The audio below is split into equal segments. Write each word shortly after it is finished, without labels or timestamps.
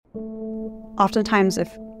Oftentimes,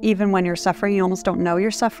 even when you're suffering, you almost don't know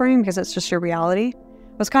you're suffering because it's just your reality.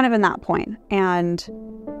 I was kind of in that point, and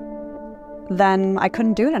then I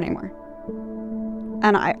couldn't do it anymore.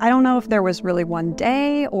 And I don't know if there was really one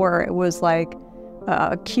day or it was like a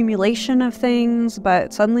accumulation of things,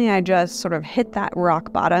 but suddenly I just sort of hit that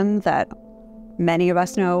rock bottom that many of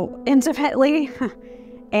us know intimately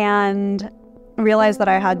and realized that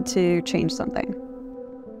I had to change something.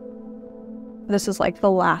 This is like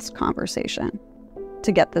the last conversation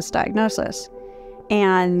to get this diagnosis.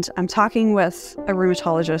 And I'm talking with a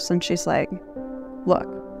rheumatologist and she's like, look,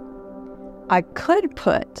 I could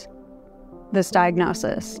put this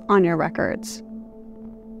diagnosis on your records,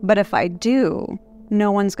 but if I do,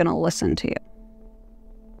 no one's going to listen to you.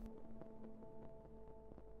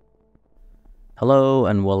 Hello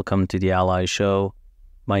and welcome to the Ally Show.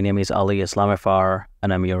 My name is Ali Islamifar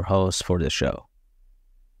and I'm your host for the show.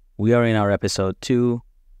 We are in our episode 2,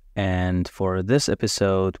 and for this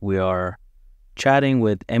episode we are chatting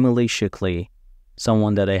with Emily Schickli,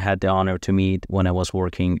 someone that I had the honor to meet when I was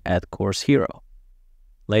working at Course Hero.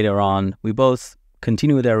 Later on, we both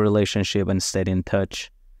continued our relationship and stayed in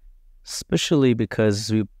touch, especially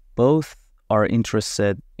because we both are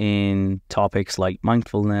interested in topics like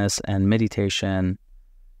mindfulness and meditation.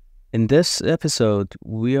 In this episode,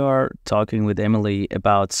 we are talking with Emily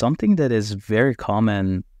about something that is very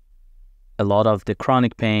common. A lot of the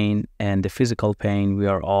chronic pain and the physical pain we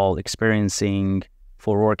are all experiencing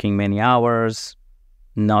for working many hours,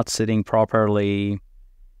 not sitting properly,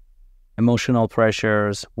 emotional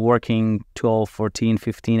pressures, working 12, 14,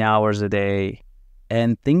 15 hours a day,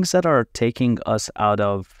 and things that are taking us out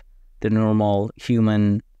of the normal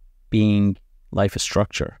human being life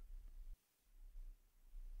structure.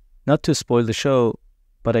 Not to spoil the show,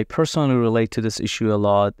 but I personally relate to this issue a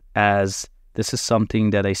lot, as this is something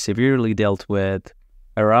that I severely dealt with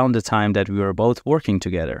around the time that we were both working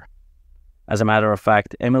together. As a matter of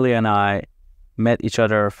fact, Emily and I met each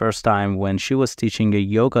other first time when she was teaching a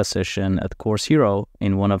yoga session at Course Hero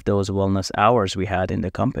in one of those wellness hours we had in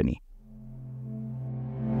the company.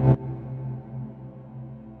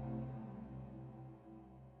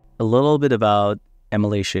 A little bit about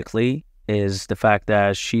Emily Schickli is the fact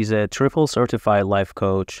that she's a triple certified life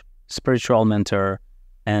coach, spiritual mentor,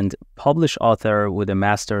 and published author with a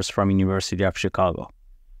master's from University of Chicago.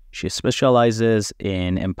 She specializes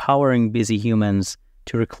in empowering busy humans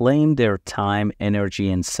to reclaim their time,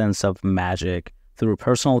 energy, and sense of magic through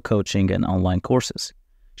personal coaching and online courses.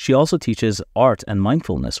 She also teaches art and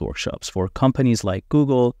mindfulness workshops for companies like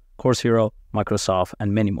Google, Course Hero, Microsoft,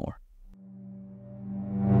 and many more.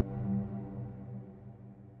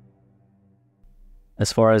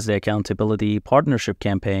 As far as the accountability partnership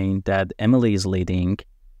campaign that Emily is leading,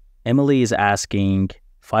 Emily is asking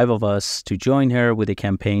 5 of us to join her with a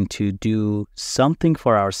campaign to do something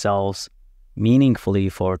for ourselves meaningfully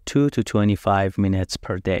for 2 to 25 minutes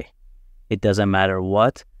per day. It doesn't matter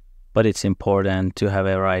what, but it's important to have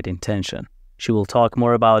a right intention. She will talk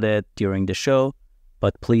more about it during the show,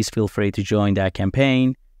 but please feel free to join that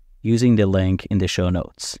campaign using the link in the show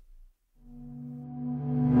notes.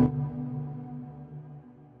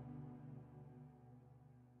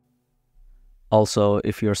 Also,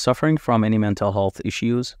 if you're suffering from any mental health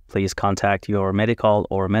issues, please contact your medical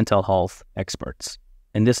or mental health experts.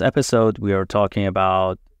 In this episode, we are talking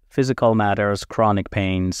about physical matters, chronic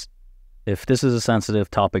pains. If this is a sensitive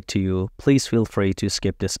topic to you, please feel free to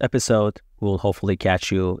skip this episode. We'll hopefully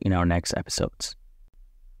catch you in our next episodes.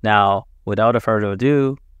 Now, without further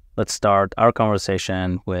ado, let's start our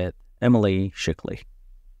conversation with Emily Schickli.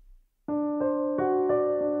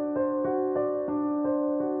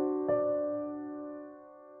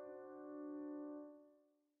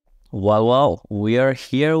 Well, we are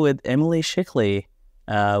here with Emily Schickli.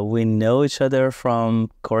 We know each other from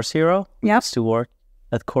Course Hero. Yep. I used to work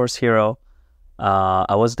at Course Hero.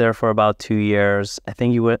 I was there for about 2 years. I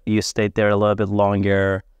think you stayed there a little bit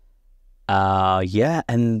longer.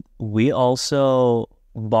 And we also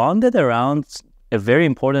bonded around a very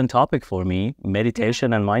important topic for me,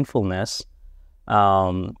 meditation and mindfulness.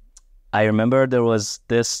 I remember there was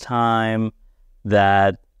this time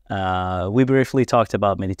that we briefly talked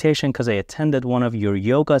about meditation because I attended one of your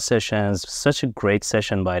yoga sessions. Such a great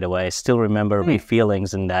session, by the way. I still remember my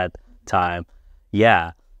feelings in that time.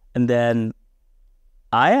 Yeah. And then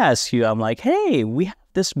I asked you, I'm like, hey, we have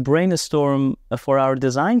this brainstorm for our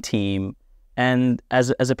design team. And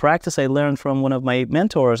as a practice I learned from one of my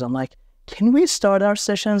mentors, I'm like, can we start our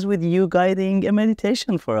sessions with you guiding a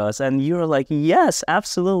meditation for us? And you were like, yes,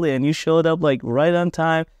 absolutely. And you showed up like right on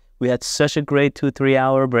time. We had such a great 2-3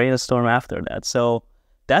 hour brainstorm after that. So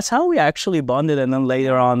that's how we actually bonded. And then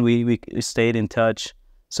later on, we stayed in touch.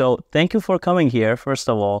 So thank you for coming here, first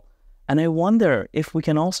of all. And I wonder if we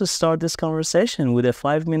can also start this conversation with a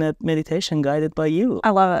 5-minute meditation guided by you.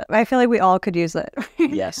 I love it. I feel like we all could use it.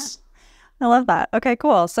 Yes. I love that. Okay,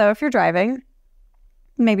 cool. So if you're driving,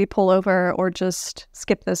 maybe pull over or just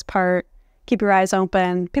skip this part. Keep your eyes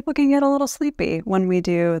open. People can get a little sleepy when we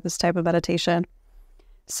do this type of meditation.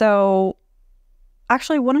 So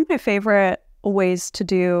actually, one of my favorite ways to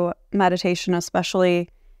do meditation, especially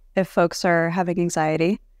if folks are having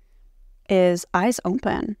anxiety, is eyes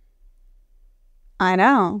open. I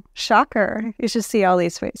know. Shocker. You should see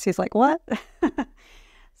Ali's face. He's like, what?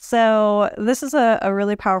 So this is a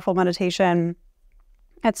really powerful meditation.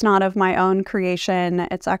 It's not of my own creation.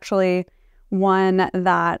 It's actually one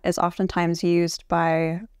that is oftentimes used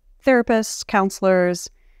by therapists, counselors,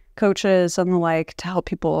 coaches, and the like to help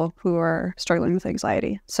people who are struggling with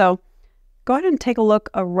anxiety. So go ahead and take a look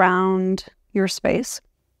around your space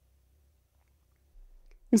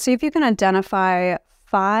and see if you can identify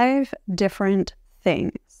 5 different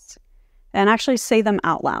things and actually say them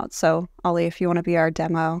out loud. So Ali, if you want to be our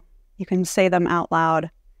demo, you can say them out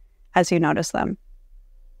loud as you notice them.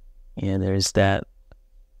 Yeah, there's that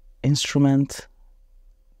instrument.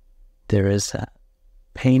 There is a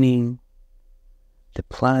painting, the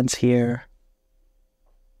plants here,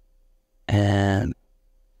 and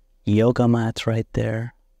yoga mat right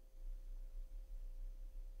there.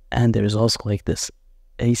 And there's also like this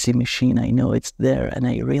AC machine. I know it's there and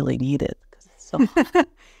I really need it. So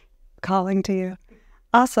calling to you.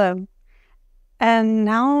 Awesome. And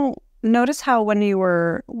now notice how when you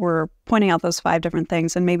were pointing out those 5 different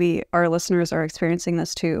things, and maybe our listeners are experiencing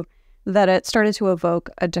this too, that it started to evoke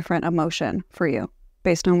a different emotion for you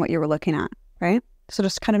based on what you were looking at, right? So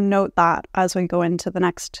just kind of note that as we go into the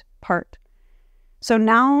next part. So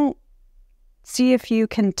now see if you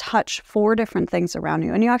can touch 4 different things around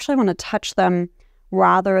you, and you actually want to touch them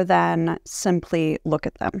rather than simply look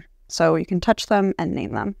at them. So you can touch them and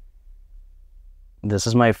name them. this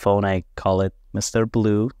is my phone. I call it Mr.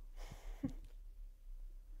 Blue.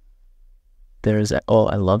 There's I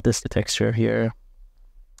love this texture here.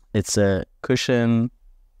 It's a cushion,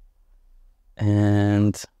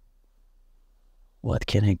 and what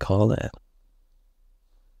can I call it?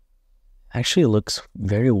 Actually, it looks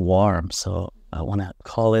very warm, so I want to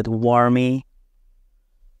call it Warmy.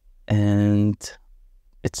 And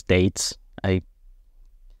it's dates. Mr.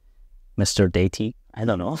 Datey. I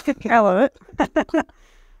don't know. I love it.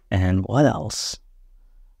 And what else?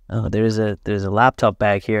 Oh, there's a laptop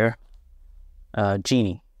bag here.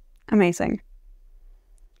 Genie. Amazing.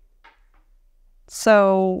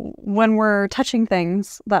 So when we're touching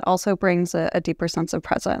things, that also brings a deeper sense of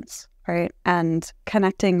presence, right? And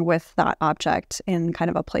connecting with that object in kind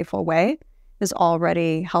of a playful way is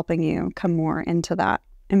already helping you come more into that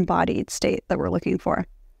embodied state that we're looking for.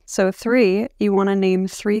 So 3, you want to name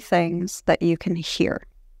 3 things that you can hear.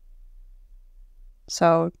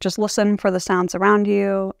 So just listen for the sounds around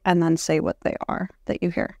you and then say what they are that you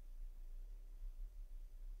hear.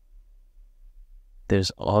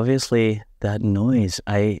 There's obviously that noise.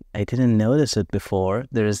 I didn't notice it before.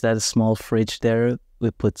 There's that small fridge there.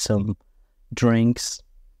 We put some drinks,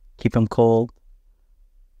 keep them cold.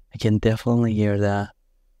 I can definitely hear that.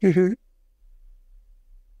 Mm-hmm.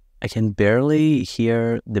 I can barely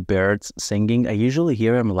hear the birds singing. I usually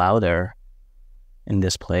hear them louder in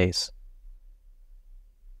this place.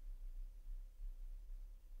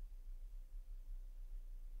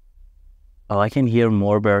 Oh, I can hear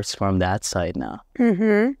more birds from that side now.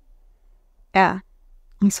 Mm-hmm. Yeah.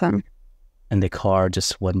 Awesome. And the car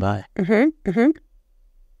just went by. Mm-hmm. Mm-hmm.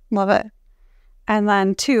 Love it. And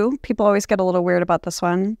then 2, people always get a little weird about this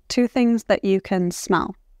one. 2 things that you can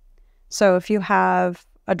smell. So if you have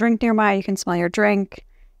a drink nearby, you can smell your drink.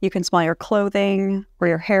 You can smell your clothing or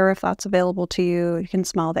your hair if that's available to you. You can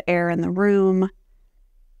smell the air in the room.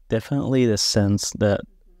 Definitely the sense that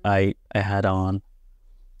I had on.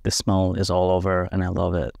 The smell is all over and I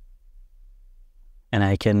love it. And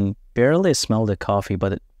I can barely smell the coffee,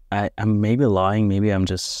 but I'm maybe lying. Maybe I'm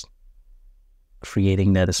just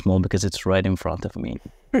creating that smell because it's right in front of me.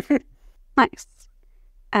 Nice.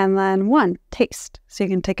 And then 1, taste. So you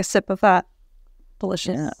can take a sip of that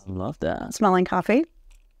delicious, Yeah, I love that. smelling coffee.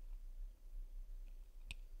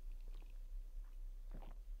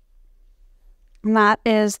 And that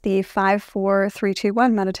is the 5, 4, 3, 2,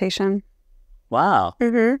 1 meditation. Wow.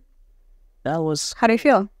 Mm-hmm. That was... How do you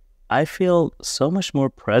feel? I feel so much more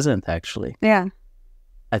present, actually. Yeah.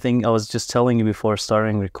 I think I was just telling you before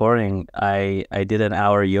starting recording, I did an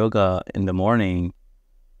hour yoga in the morning.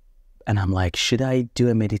 And I'm like, should I do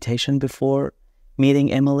a meditation before?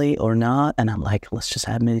 meeting Emily or not? And I'm like, let's just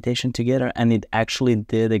have meditation together. And it actually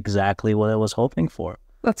did exactly what I was hoping for.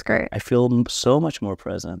 That's great. I feel so much more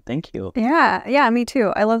present. Thank you. Yeah, me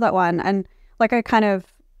too. I love that one. And like I kind of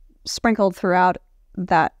sprinkled throughout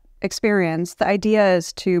that experience, the idea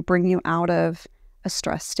is to bring you out of a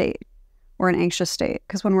stress state or an anxious state.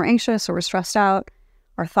 Because when we're anxious or we're stressed out,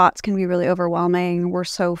 our thoughts can be really overwhelming. We're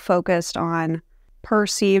so focused on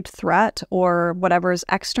perceived threat or whatever is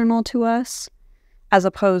external to us as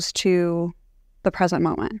opposed to the present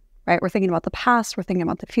moment, right? We're thinking about the past, we're thinking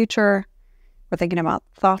about the future, we're thinking about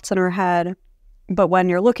thoughts in our head. But when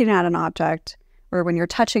you're looking at an object or when you're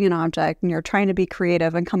touching an object and you're trying to be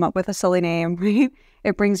creative and come up with a silly name, right?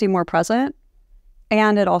 It brings you more present.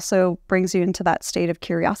 And it also brings you into that state of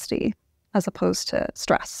curiosity as opposed to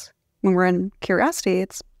stress. When we're in curiosity,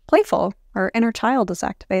 it's playful. Our inner child is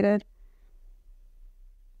activated.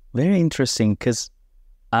 Very interesting, because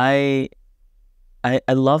I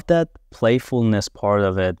love that playfulness part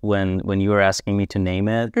of it when you were asking me to name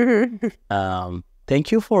it.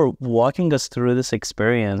 Thank you for walking us through this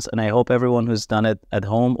experience, and I hope everyone who's done it at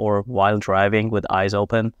home or while driving with eyes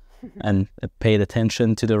open and paid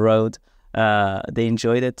attention to the road, they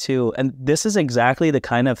enjoyed it too. And this is exactly the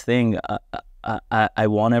kind of thing I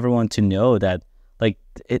want everyone to know, that like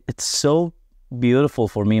it's so beautiful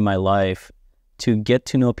for me in my life to get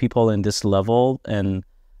to know people in this level and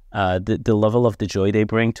the level of the joy they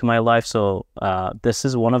bring to my life. So this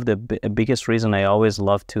is one of the biggest reason I always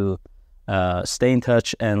love to stay in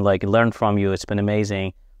touch and like learn from you. It's been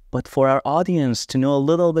amazing. But for our audience to know a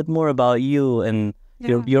little bit more about you and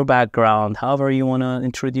your background, however you want to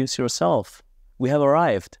introduce yourself. We have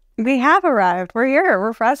arrived. We have arrived. We're here.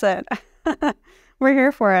 We're present. We're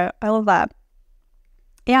here for it. I love that.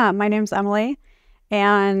 Yeah, my name's Emily,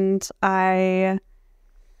 and I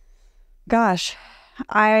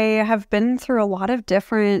have been through a lot of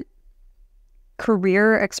different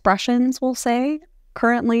career expressions, we'll say,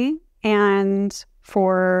 currently, and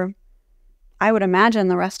for, I would imagine,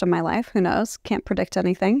 the rest of my life. Who knows? Can't predict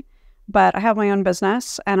anything. But I have my own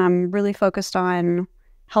business, and I'm really focused on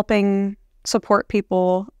helping support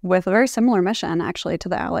people with a very similar mission, actually, to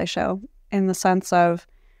the Ally Show, in the sense of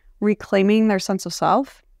reclaiming their sense of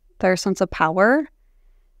self, their sense of power,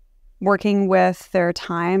 working with their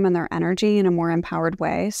time and their energy in a more empowered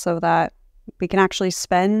way so that we can actually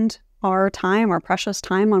spend our time, our precious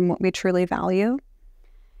time, on what we truly value,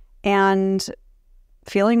 and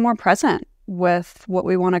feeling more present with what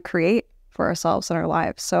we want to create for ourselves and our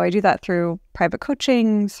lives. So I do that through private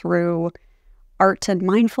coaching, through art and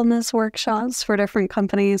mindfulness workshops for different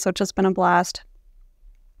companies, which has been a blast.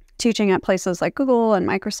 Teaching at places like Google and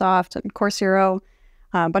Microsoft and Course Hero,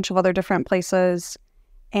 a bunch of other different places,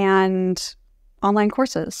 and online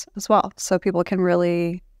courses as well. So people can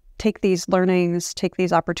really take these learnings, take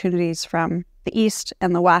these opportunities from the East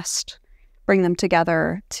and the West, bring them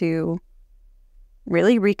together to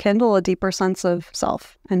really rekindle a deeper sense of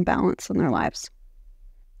self and balance in their lives.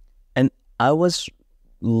 And I was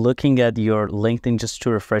looking at your LinkedIn just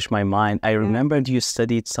to refresh my mind. I remembered you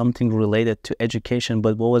studied something related to education,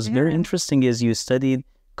 but what was very interesting is you studied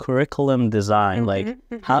curriculum design.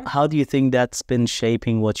 How do you think that's been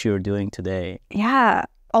shaping what you're doing today? Yeah,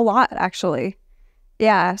 a lot, actually.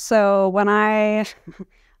 Yeah, so when I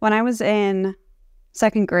was in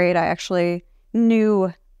second grade, I actually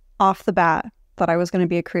knew off the bat that I was going to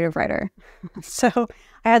be a creative writer. So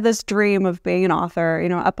I had this dream of being an author,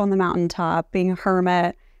 up on the mountaintop, being a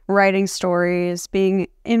hermit, writing stories, being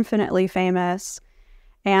infinitely famous.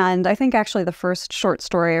 And I think actually the first short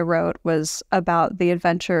story I wrote was about the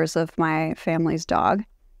adventures of my family's dog.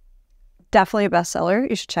 Definitely a bestseller.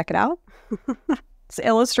 You should check it out. It's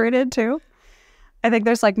illustrated too. I think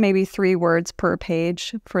there's like maybe 3 words per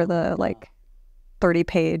page for the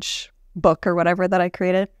 30-page book or whatever that I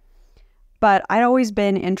created. But I'd always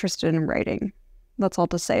been interested in writing. That's all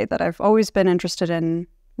to say that I've always been interested in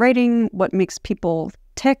writing, what makes people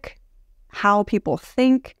tick, how people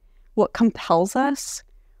think, what compels us,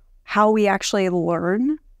 how we actually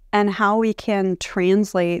learn, and how we can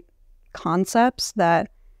translate concepts that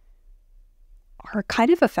are kind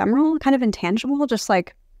of ephemeral, kind of intangible, just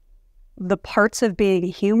like the parts of being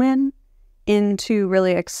human, into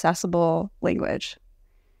really accessible language.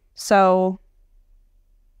 So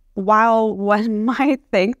while one might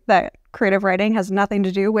think that creative writing has nothing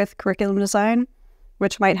to do with curriculum design,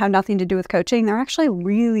 which might have nothing to do with coaching, they're actually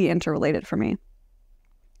really interrelated for me.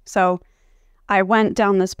 So I went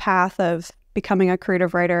down this path of becoming a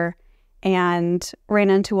creative writer and ran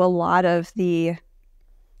into a lot of the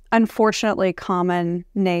unfortunately common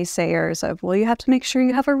naysayers of, well, you have to make sure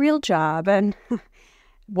you have a real job. And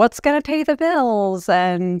what's going to pay the bills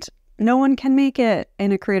and no one can make it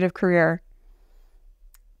in a creative career,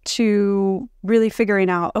 to really figuring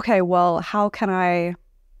out, okay, well, how can I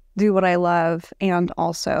do what I love and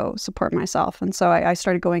also support myself? And so I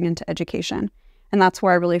started going into education. And that's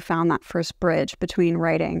where I really found that first bridge between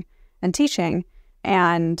writing and teaching.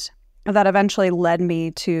 And that eventually led me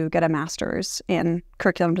to get a master's in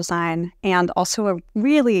curriculum design and also a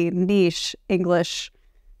really niche English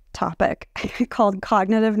topic called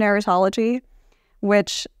cognitive narratology,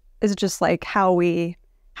 which is just like how we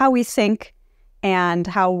think and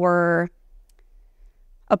how we're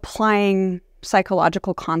applying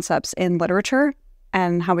psychological concepts in literature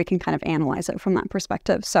and how we can kind of analyze it from that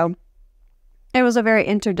perspective. So it was a very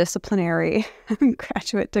interdisciplinary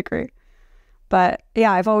graduate degree. But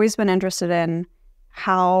yeah, I've always been interested in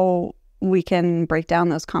how we can break down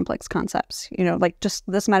those complex concepts, you know, like just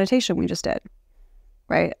this meditation we just did,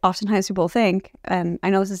 right? Oftentimes people think, and I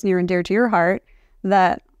know this is near and dear to your heart,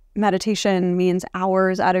 that meditation means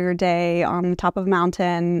hours out of your day on the top of a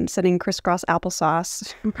mountain, sitting crisscross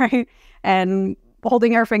applesauce, right? And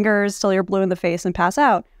holding your fingers till you're blue in the face and pass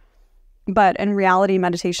out. But in reality,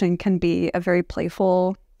 meditation can be a very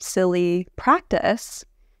playful, silly practice.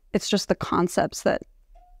 It's just the concepts that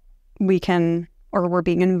we can, or we're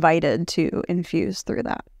being invited to infuse through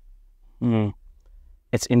that.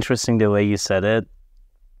 It's interesting the way you said it.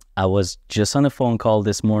 I was just on a phone call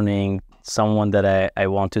this morning, someone that I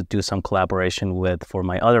want to do some collaboration with for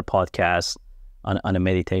my other podcast, on a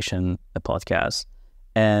meditation podcast.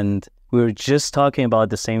 And we were just talking about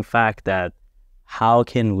the same fact that how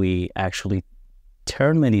can we actually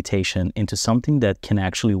turn meditation into something that can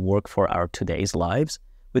actually work for our today's lives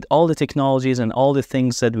with all the technologies and all the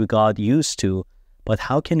things that we got used to, but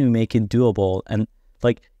how can we make it doable and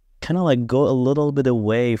like kind of like go a little bit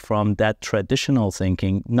away from that traditional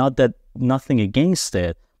thinking, not that nothing against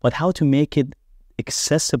it, but how to make it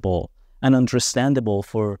accessible and understandable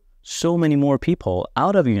for so many more people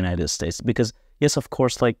out of the United States. Because yes, of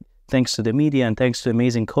course, like thanks to the media and thanks to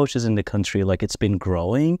amazing coaches in the country, like it's been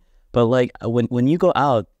growing. But like when you go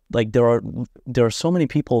out, like there are so many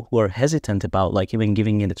people who are hesitant about like even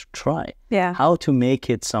giving it a try. Yeah. How to make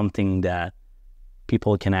it something that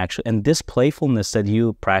people can actually, and this playfulness that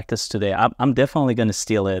you practice today, I'm definitely going to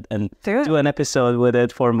steal it and do an episode with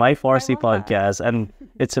it for my Farsi podcast. That. And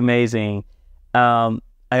it's amazing. I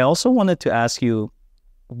also wanted to ask you,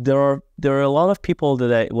 there are a lot of people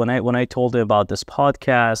that when I told them about this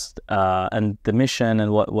podcast and the mission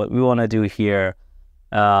and what we want to do here,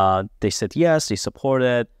 they said yes, they support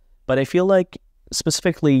it. But I feel like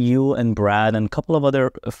specifically you and Brad and a couple of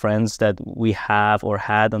other friends that we have or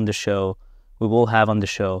had on the show, we will have on the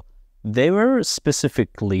show, they were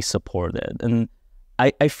specifically supported. And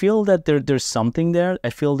I feel that there's something there.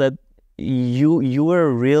 I feel that you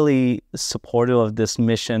were really supportive of this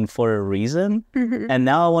mission for a reason. Mm-hmm. And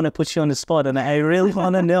now I want to put you on the spot and I really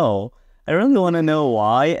want to know. I really want to know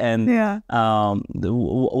why and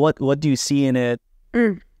what do you see in it?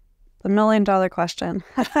 The $1 million question.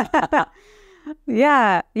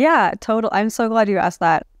 Yeah, total. I'm so glad you asked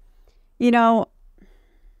that. You know,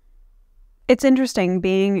 it's interesting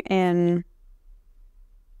being in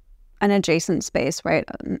an adjacent space, right?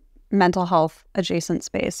 Mental health adjacent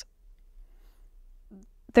space.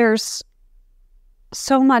 There's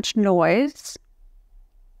so much noise,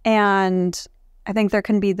 and I think there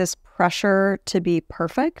can be this pressure to be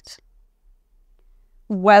perfect.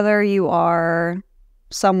 Whether you are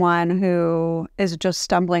someone who is just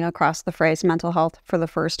stumbling across the phrase mental health for the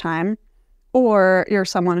first time, or you're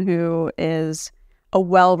someone who is a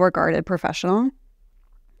well-regarded professional.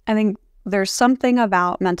 I think there's something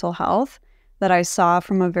about mental health that I saw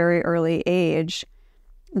from a very early age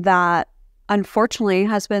that unfortunately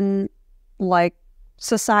has been like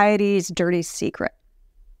society's dirty secret,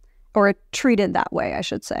 or treated that way, I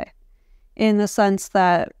should say, in the sense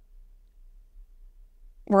that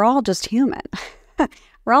we're all just human.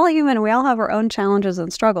 We're all human. We all have our own challenges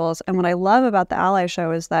and struggles. And what I love about the Ally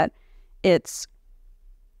Show is that it's,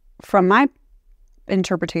 from my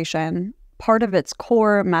interpretation, part of its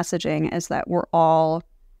core messaging is that we're all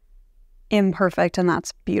imperfect, and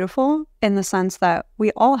that's beautiful in the sense that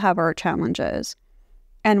we all have our challenges.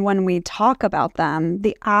 And when we talk about them,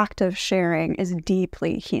 the act of sharing is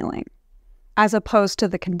deeply healing, as opposed to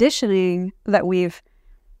the conditioning that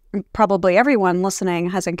probably everyone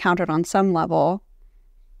listening has encountered on some level,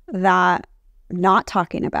 that not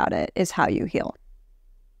talking about it is how you heal.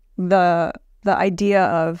 The idea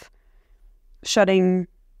of shutting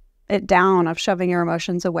it down, of shoving your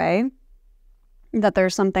emotions away, that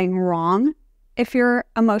there's something wrong if you're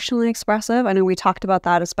emotionally expressive. I know we talked about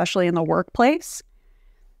that, especially in the workplace.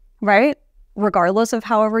 right? Regardless of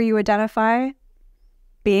however you identify,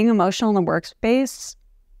 being emotional in the workspace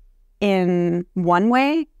in one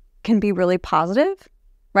way can be really positive,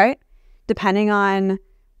 right? Depending on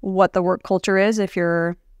what the work culture is, if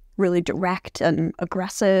you're really direct and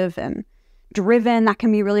aggressive and driven, that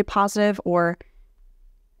can be really positive. Or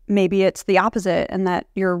maybe it's the opposite, and that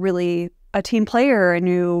you're really a team player and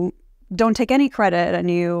you don't take any credit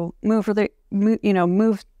and you move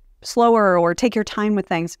slower or take your time with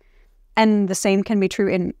things. And the same can be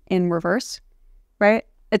true in reverse, right?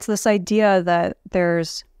 It's this idea that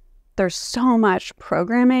there's so much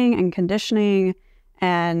programming and conditioning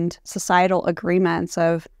and societal agreements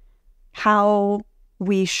of how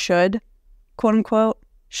we should, quote unquote,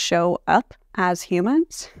 show up as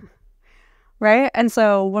humans, right? And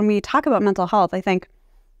so when we talk about mental health, I think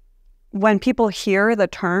when people hear the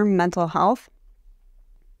term mental health,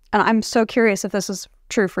 and I'm so curious if this is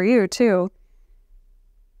true for you too,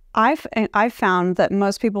 I've found that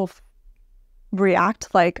most people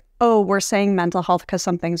react like, oh, we're saying mental health because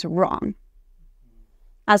something's wrong,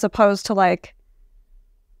 as opposed to like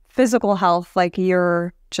physical health, like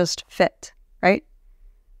you're just fit, right?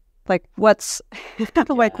 Like what's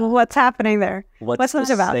like what's happening there? What's the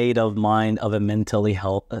state of mind of a mentally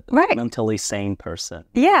sane person?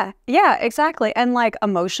 Yeah, exactly. And like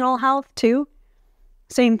emotional health too,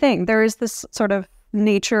 same thing. There is this sort of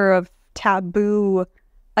nature of taboo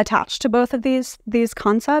attached to both of these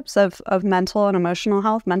concepts of mental emotional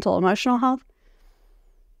health.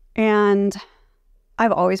 And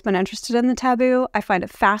I've always been interested in the taboo. I find it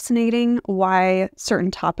fascinating why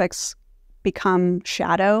certain topics become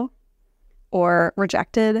shadow or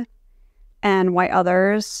rejected, and why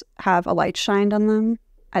others have a light shined on them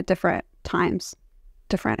at different times,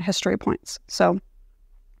 different history points. So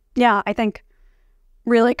yeah, I think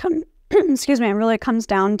really it really comes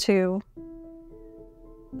down to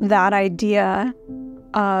that idea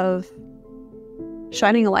of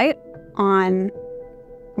shining a light on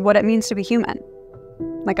what it means to be human.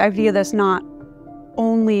 Like, I view this not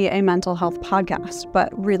only a mental health podcast, but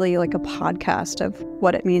really like a podcast of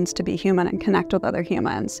what it means to be human and connect with other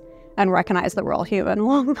humans and recognize that we're all human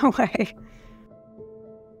along the way.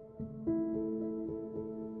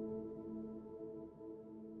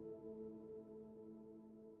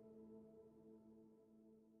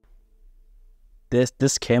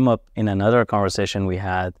 This came up in another conversation we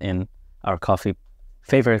had in our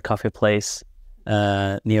favorite coffee place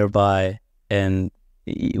nearby, and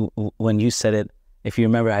when you said it, if you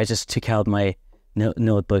remember, I just took out my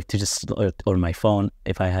notebook to or my phone,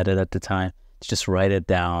 if I had it at the time, to just write it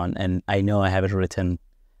down, and I know I have it written.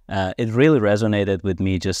 It really resonated with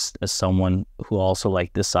me, just as someone who also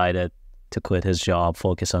like decided to quit his job,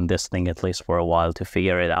 focus on this thing at least for a while to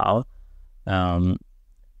figure it out.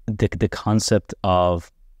 The concept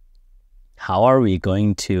of how are we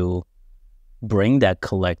going to bring that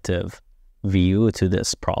collective view to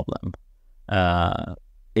this problem?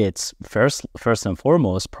 It's first and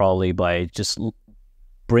foremost probably by just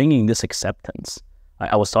bringing this acceptance.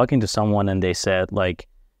 I was talking to someone and they said, like,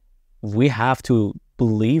 we have to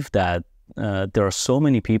believe that there are so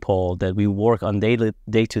many people that we work on day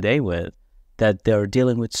to day with, that they're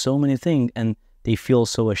dealing with so many things and they feel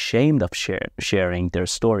so ashamed of sharing their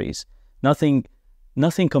stories. Nothing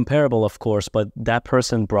comparable, of course, but that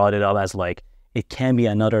person brought it up as like, it can be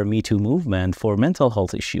another Me Too movement for mental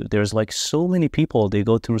health issue. There's like so many people, they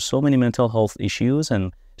go through so many mental health issues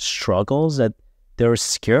and struggles that they're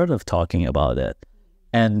scared of talking about it.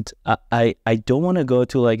 And I don't want to go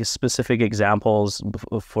to like specific examples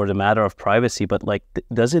for the matter of privacy, but like,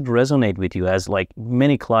 does it resonate with you as like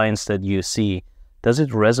many clients that you see? Does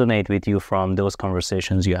it resonate with you from those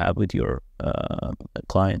conversations you have with your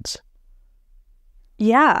clients?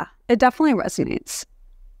 Yeah, it definitely resonates.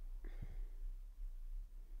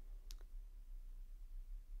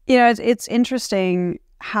 You know, it's interesting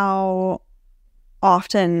how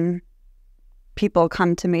often people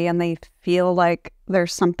come to me and they feel like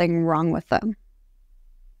there's something wrong with them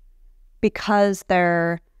because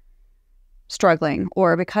they're struggling,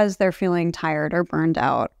 or because they're feeling tired or burned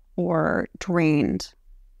out or drained.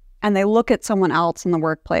 And they look at someone else in the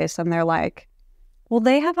workplace and they're like, well,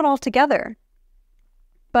 they have it all together.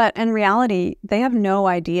 But in reality, they have no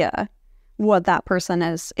idea what that person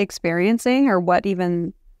is experiencing, or what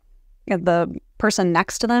even the person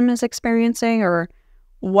next to them is experiencing, or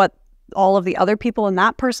what all of the other people in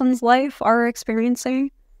that person's life are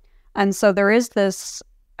experiencing. And so there is this,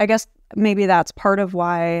 I guess maybe that's part of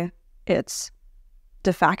why it's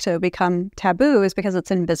de facto become taboo, is because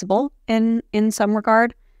it's invisible in some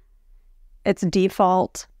regard. It's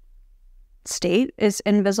default state is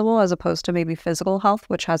invisible as opposed to maybe physical health,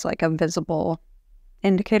 which has like a visible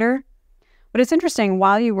indicator. But it's interesting,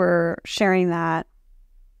 while you were sharing that,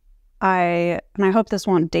 and I hope this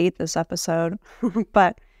won't date this episode,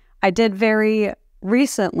 but I did very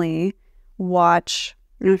recently watch,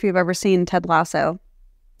 I don't know if you've ever seen Ted Lasso.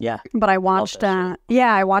 Yeah. But I watched,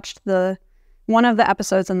 I watched one of the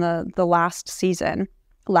episodes in the last season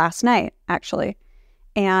last night, actually.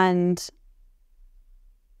 And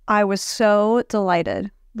I was so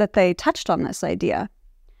delighted that they touched on this idea.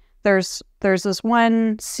 There's this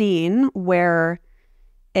one scene where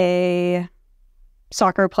a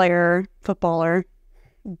soccer player, footballer,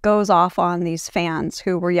 goes off on these fans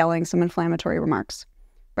who were yelling some inflammatory remarks,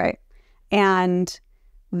 right? And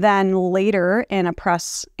then later in a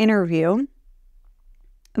press interview,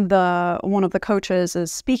 one of the coaches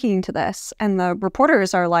is speaking to this, and the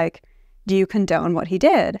reporters are like, "Do you condone what he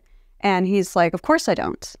did?" And he's like, "Of course I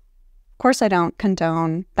don't. Of course I don't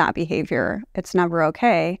condone that behavior. It's never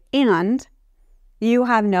okay. And you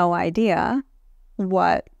have no idea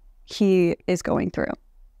what he is going through."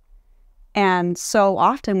 And so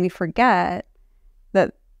often we forget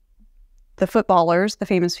that the footballers, the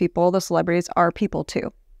famous people, the celebrities are people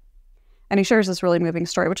too. And he shares this really moving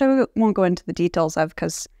story, which I won't go into the details of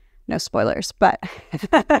because no spoilers. But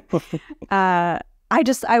I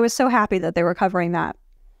was so happy that they were covering that.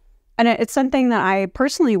 And it's something that I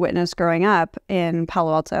personally witnessed growing up in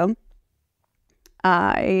Palo Alto.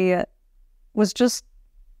 I was just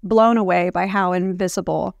blown away by how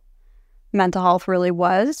invisible mental health really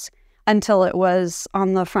was until it was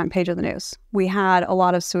on the front page of the news. We had a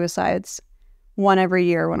lot of suicides, one every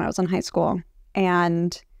year when I was in high school.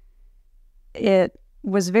 And it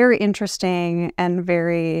was very interesting and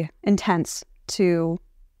very intense to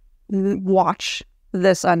watch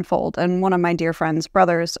this unfold. And one of my dear friend's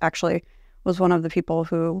brothers actually was one of the people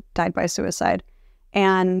who died by suicide.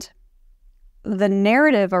 And the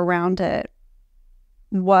narrative around it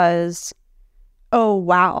was, oh,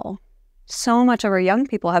 wow, so much of our young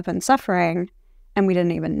people have been suffering and we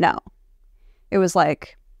didn't even know. It was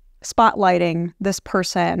like spotlighting this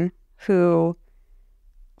person who,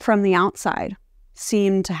 from the outside,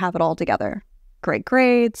 seemed to have it all together. Great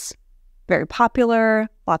grades, very popular,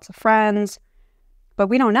 lots of friends, but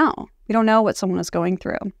we don't know. We don't know what someone is going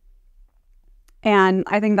through. And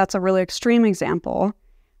I think that's a really extreme example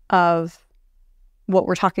of what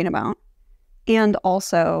we're talking about. And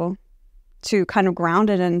also to kind of ground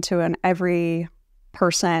it into an every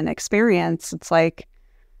person experience. It's like,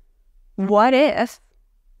 what if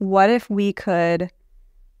we could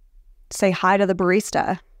say hi to the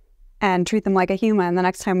barista and treat them like a human the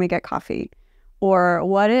next time we get coffee? Or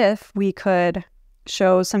what if we could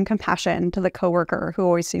show some compassion to the coworker who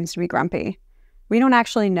always seems to be grumpy? We don't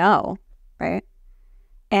actually know, right?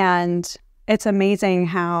 And it's amazing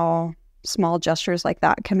how small gestures like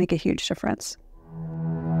that can make a huge difference.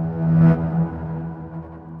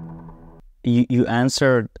 You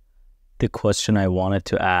answered the question I wanted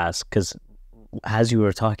to ask, because as you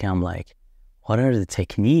were talking, I'm like, what are the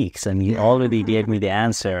techniques? And you already gave me the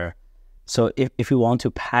answer. So if you want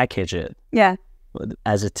to package it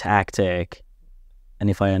as a tactic, and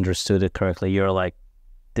if I understood it correctly, you're like,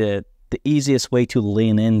 the easiest way to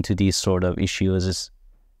lean into these sort of issues is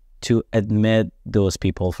to admit those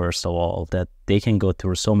people, first of all, that they can go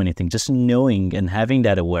through so many things. Just knowing and having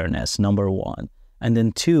that awareness, number one. And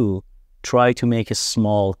then two, try to make a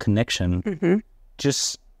small connection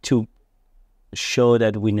just to show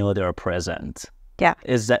that we know they're present. Yeah.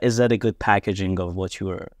 Is that a good packaging of what you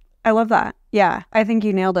were? I love that. Yeah, I think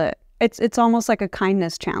you nailed it. It's almost like a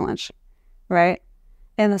kindness challenge, right?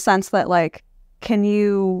 In the sense that, like, can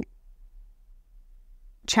you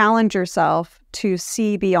challenge yourself to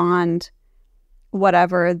see beyond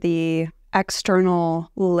whatever the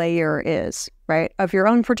external layer is, right? Of your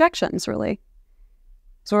own projections, really.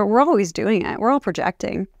 So we're always doing it. We're all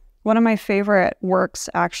projecting. One of my favorite works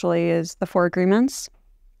actually is The Four Agreements.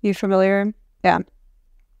 You familiar? Yeah.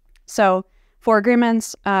 So Four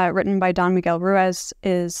Agreements, written by Don Miguel Ruiz,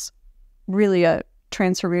 is really a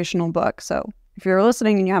transformational book. So if you're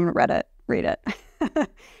listening and you haven't read it, read it.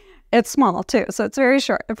 It's small too, so it's very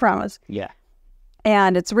short, I promise. Yeah.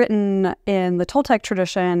 And it's written in the Toltec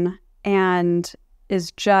tradition and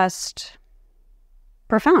is just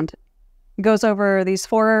profound. It goes over these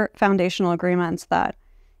 4 foundational agreements that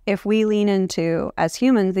if we lean into as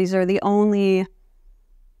humans, these are the only,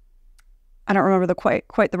 I don't remember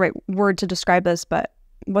quite the right word to describe this, but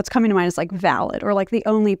what's coming to mind is like valid, or like the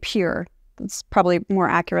only pure, that's probably more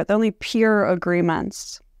accurate, the only pure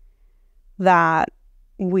agreements that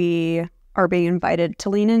we are being invited to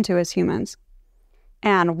lean into as humans.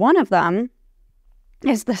 And one of them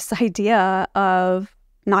is this idea of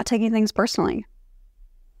not taking things personally.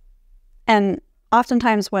 And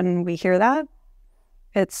oftentimes when we hear that,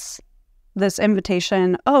 it's this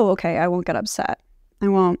invitation, oh, okay, I won't get upset. I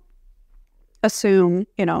won't assume,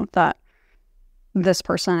 that this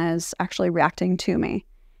person is actually reacting to me.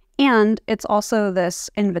 And it's also this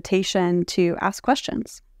invitation to ask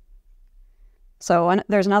questions. So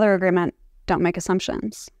there's another agreement, don't make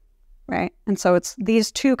assumptions, right? And so it's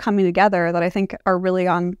these two coming together that I think are really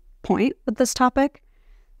on point with this topic.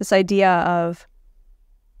 This idea of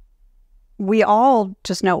we all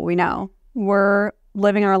just know what we know. We're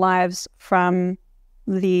living our lives from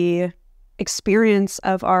the experience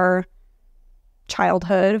of our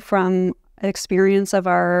childhood, from experience of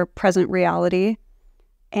our present reality.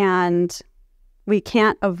 And we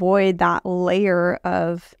can't avoid that layer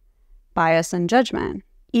of bias and judgment,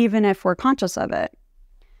 even if we're conscious of it.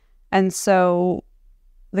 And so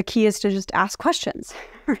the key is to just ask questions,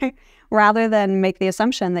 right? Rather than make the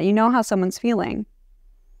assumption that you know how someone's feeling.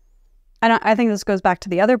 And I think this goes back to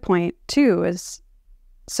the other point too, is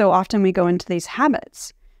so often we go into these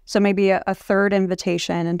habits. So maybe a third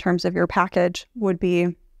invitation in terms of your package would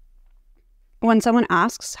be when someone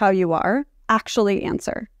asks how you are, actually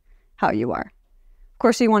answer how you are. Of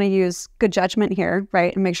course, you want to use good judgment here,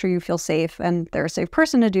 right? And make sure you feel safe and they're a safe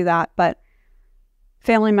person to do that. But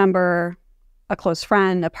family member, a close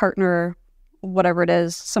friend, a partner, whatever it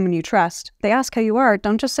is, someone you trust, they ask how you are,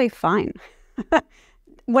 don't just say fine.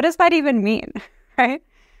 What does that even mean, right?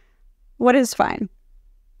 What is fine?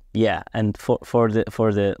 Yeah, and for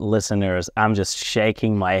the listeners, I'm just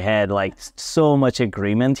shaking my head, like so much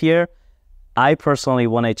agreement here. I personally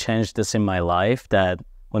want to change this in my life, that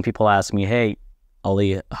when people ask me, hey,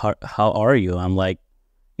 Ali, how are you? I'm like,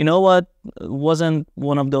 you know what? It wasn't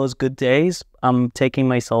one of those good days. I'm taking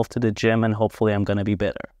myself to the gym and hopefully I'm going to be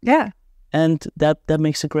better. Yeah. And that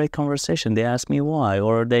makes a great conversation. They ask me why,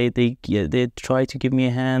 or they try to give me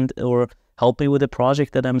a hand or help me with a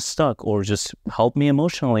project that I'm stuck, or just help me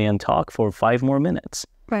emotionally and talk for 5 more minutes.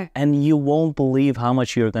 Right. And you won't believe how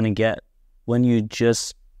much you're going to get when you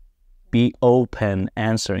just be open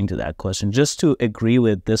answering to that question. Just to agree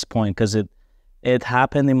with this point, because it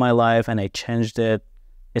happened in my life and I changed it.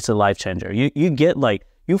 It's a life changer.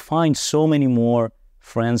 You find so many more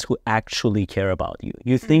friends who actually care about you.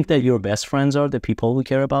 You think that your best friends are the people who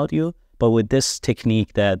care about you, but with this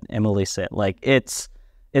technique that Emily said, like it's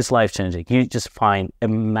life changing. You just find a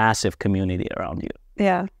massive community around you.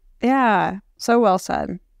 Yeah. Yeah. So well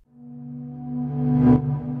said.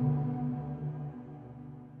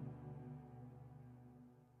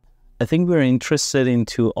 I think we're interested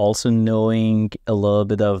into also knowing a little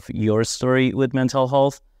bit of your story with mental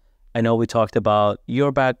health. I know we talked about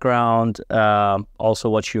your background, also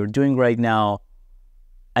what you're doing right now.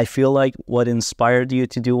 I feel like what inspired you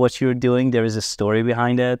to do what you're doing, there is a story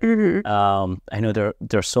behind it. Mm-hmm. I know there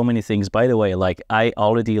are so many things. By the way, like I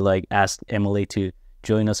already asked Emily to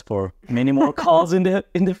join us for many more calls in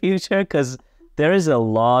the future, because there is a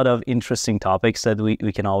lot of interesting topics that we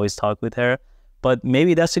can always talk with her. But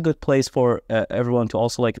maybe that's a good place for everyone to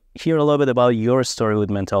also hear a little bit about your story with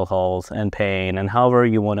mental health and pain, and however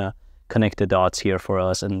you want to connect the dots here for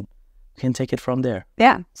us, and we can take it from there.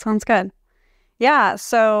 Yeah, sounds good. Yeah,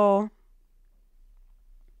 so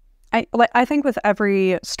I think with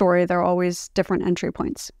every story, there are always different entry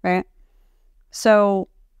points, right? So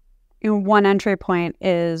one entry point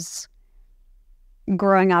is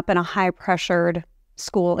growing up in a high-pressured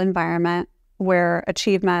school environment where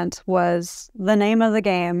achievement was the name of the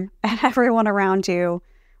game and everyone around you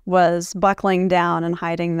was buckling down and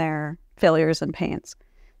hiding their failures and pains.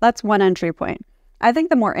 That's one entry point. I think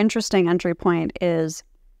the more interesting entry point is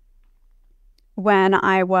when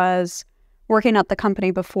I was working at the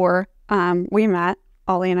company before we met,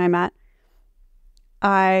 Ollie and I met.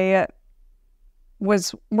 I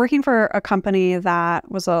was working for a company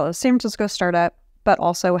that was a San Francisco startup, but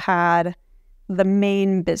also had the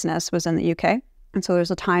main business was in the UK. And so there's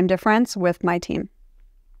a time difference with my team.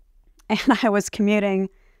 And I was commuting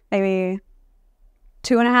maybe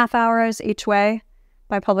 2.5 hours each way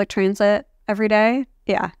by public transit every day.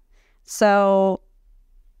 Yeah. So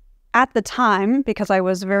at the time, because I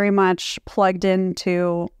was very much plugged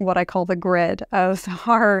into what I call the grid of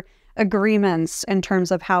our agreements in terms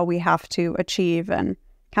of how we have to achieve and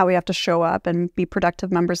how we have to show up and be productive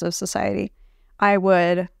members of society, I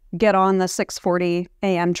would get on the 6:40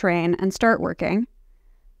 a.m. train and start working.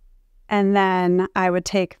 And then I would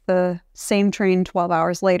take the same train 12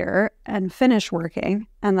 hours later and finish working,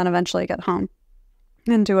 and then eventually get home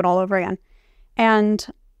and do it all over again. And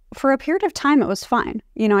for a period of time, it was fine.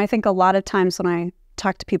 I think a lot of times when I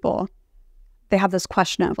talk to people, they have this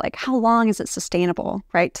question of like, how long is it sustainable,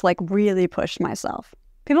 right? To like really push myself.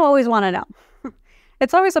 People always want to know.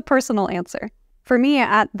 It's always a personal answer. For me,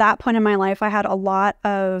 at that point in my life, I had a lot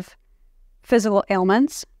of physical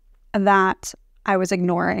ailments that I was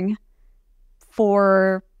ignoring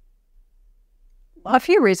for a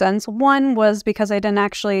few reasons. One was because I didn't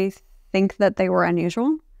actually think that they were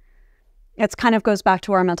unusual. It kind of goes back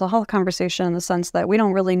to our mental health conversation in the sense that we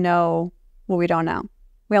don't really know what we don't know.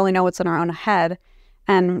 We only know what's in our own head.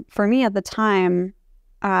 And for me at the time,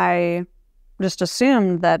 I just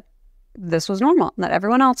assumed that this was normal, that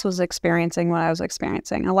everyone else was experiencing what I was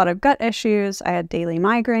experiencing. A lot of gut issues. I had daily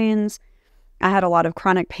migraines. I had a lot of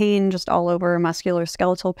chronic pain just all over,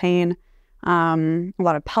 musculoskeletal pain, a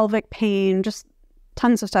lot of pelvic pain, just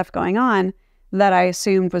tons of stuff going on that I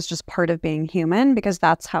assumed was just part of being human because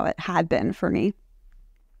that's how it had been for me.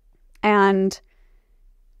 And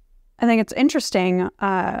I think it's interesting,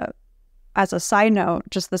 as a side note,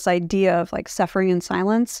 just this idea of like suffering in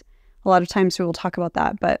silence. A lot of times we will talk about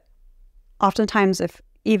that, but oftentimes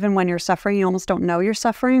even when you're suffering, you almost don't know you're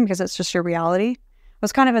suffering because it's just your reality. I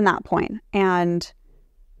was kind of in that point, and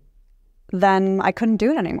then I couldn't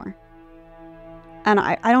do it anymore. And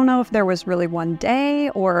I don't know if there was really one day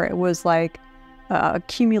or it was like a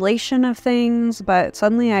accumulation of things, but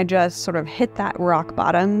suddenly I just sort of hit that rock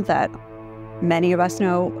bottom that many of us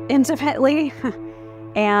know intimately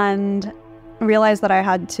and realized that I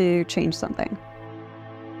had to change something.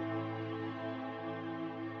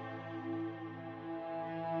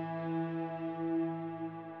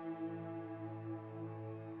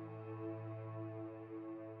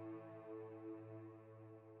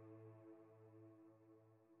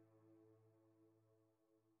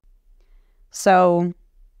 So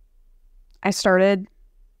I started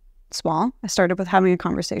small. I started with having a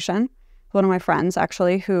conversation with one of my friends,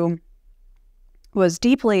 actually, who was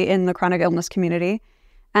deeply in the chronic illness community.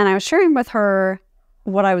 And I was sharing with her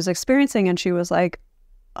what I was experiencing. And she was like,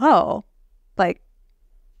 oh, like,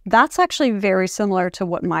 that's actually very similar to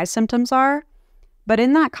what my symptoms are. But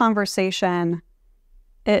in that conversation,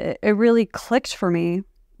 it really clicked for me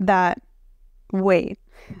that, wait,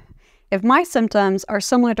 if my symptoms are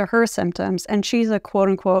similar to her symptoms and she's a quote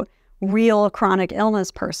unquote real chronic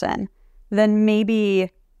illness person, then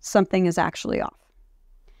maybe something is actually off.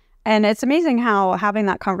 And it's amazing how having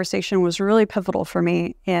that conversation was really pivotal for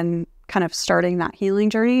me in kind of starting that healing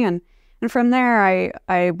journey. And from there,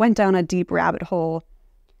 I went down a deep rabbit hole,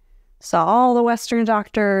 saw all the Western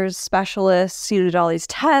doctors, specialists, did all these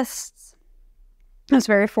tests. I was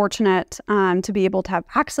very fortunate to be able to have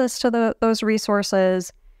access to those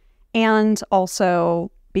resources. And also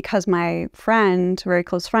because my friend, very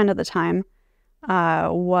close friend at the time,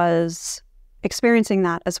 was experiencing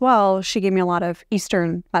that as well, she gave me a lot of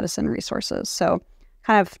Eastern medicine resources. So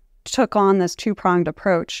kind of took on this two-pronged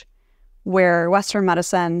approach where Western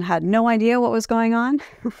medicine had no idea what was going on.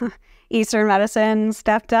 Eastern medicine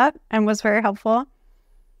stepped up and was very helpful.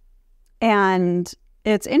 And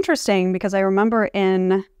it's interesting because I remember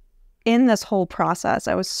in this whole process,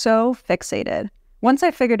 I was so fixated. Once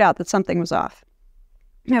I figured out that something was off,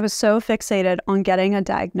 I was so fixated on getting a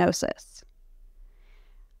diagnosis.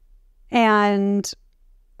 And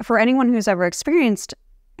for anyone who's ever experienced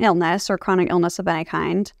illness or chronic illness of any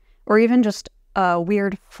kind, or even just a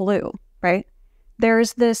weird flu, right?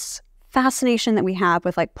 There's this fascination that we have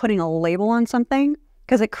with like putting a label on something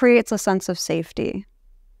because it creates a sense of safety.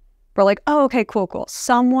 We're like, oh, okay, cool.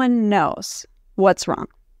 Someone knows what's wrong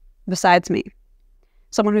besides me.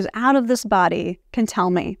 Someone who's out of this body can tell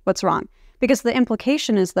me what's wrong, because the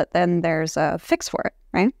implication is that then there's a fix for it,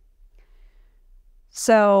 right?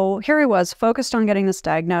 So here I was focused on getting this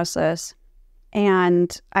diagnosis,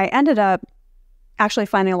 and I ended up actually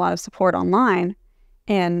finding a lot of support online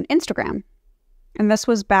in Instagram. And this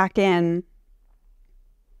was back in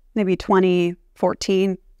maybe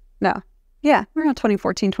 2014. No, yeah, around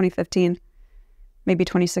 2014, 2015, maybe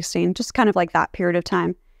 2016, just kind of like that period of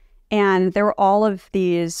time. And there were all of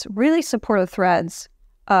these really supportive threads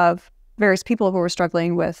of various people who were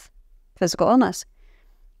struggling with physical illness.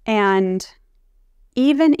 And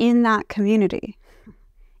even in that community,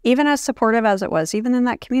 even as supportive as it was, even in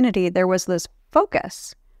that community, there was this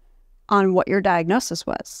focus on what your diagnosis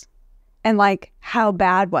was and like, how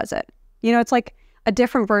bad was it? It's like a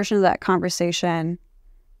different version of that conversation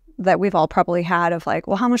that we've all probably had of like,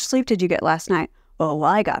 well, how much sleep did you get last night? Oh,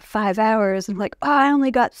 well, I got 5 hours. And I'm like, oh, I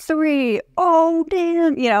only got 3. Oh,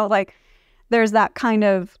 damn. Like there's that kind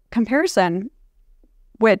of comparison,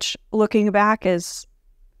 which looking back is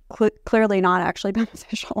clearly not actually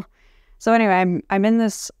beneficial. So anyway, I'm in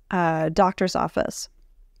this doctor's office,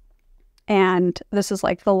 And this is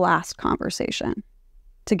like the last conversation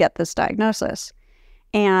to get this diagnosis.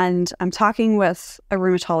 And I'm talking with a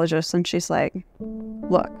rheumatologist, and she's like,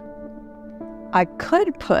 look, I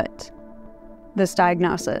could put this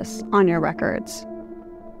diagnosis on your records,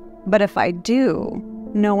 but if I do,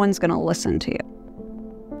 no one's going to listen to you.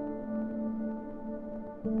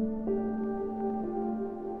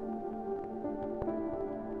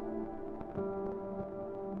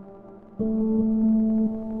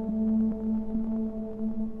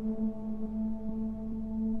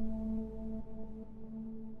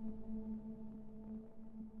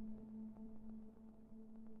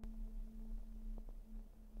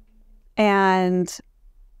 And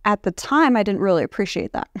at the time, I didn't really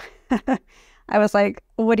appreciate that. I was like,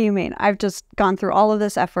 what do you mean? I've just gone through all of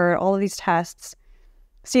this effort, all of these tests,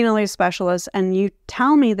 seen all these specialists, and you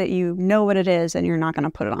tell me that you know what it is and you're not going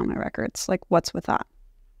to put it on my records. Like, what's with that?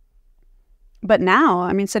 But now,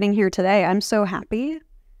 I mean, sitting here today, I'm so happy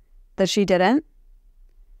that she didn't,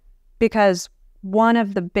 because one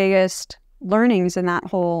of the biggest learnings in that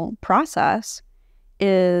whole process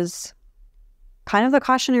is kind of the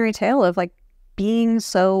cautionary tale of like being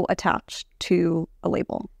so attached to a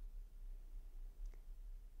label.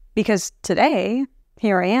 Because today,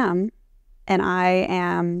 here I am, and I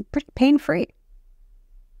am pretty pain-free.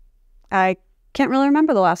 I can't really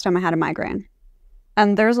remember the last time I had a migraine.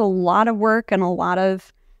 And there's a lot of work and a lot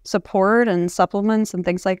of support and supplements and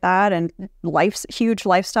things like that, and huge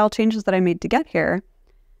lifestyle changes that I made to get here.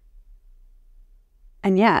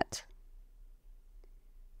 And yet,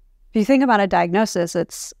 if you think about a diagnosis,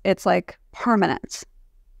 it's like permanent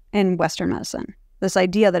in Western medicine. This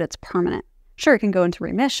idea that it's permanent. Sure, it can go into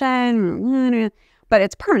remission, but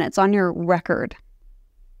it's permanent. It's on your record.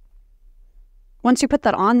 Once you put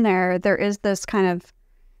that on there, there is this kind of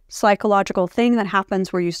psychological thing that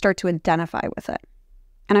happens where you start to identify with it.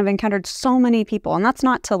 And I've encountered so many people, and that's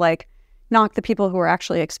not to like knock the people who are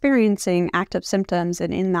actually experiencing active symptoms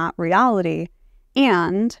and in that reality.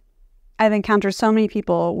 And I've encountered so many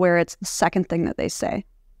people where it's the second thing that they say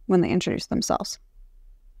when they introduce themselves.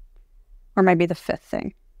 Or maybe the fifth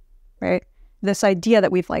thing, right? This idea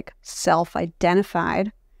that we've like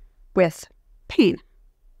self-identified with pain,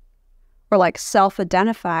 or like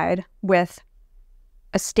self-identified with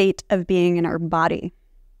a state of being in our body.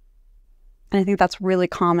 And I think that's really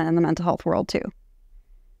common in the mental health world too. You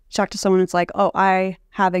talk to someone, it's like, oh, I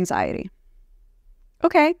have anxiety.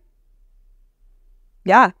 Okay.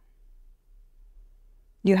 Yeah.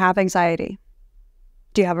 You have anxiety.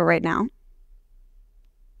 Do you have it right now?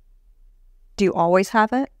 Do you always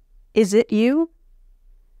have it? Is it you?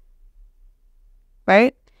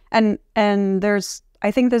 Right? And there's,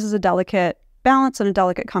 I think this is a delicate balance and a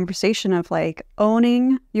delicate conversation of like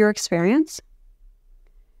owning your experience.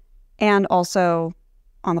 And also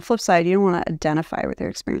on the flip side, you don't want to identify with your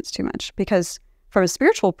experience too much, because from a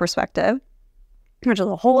spiritual perspective, which is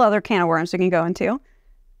a whole other can of worms we can go into,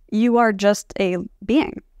 you are just a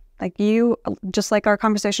being. Like you, just like our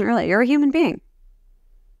conversation earlier, you're a human being.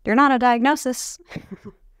 You're not a diagnosis,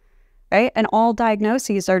 right? And all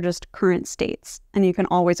diagnoses are just current states, and you can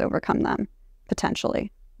always overcome them,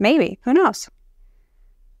 potentially. Maybe, who knows?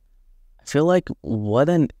 I feel like what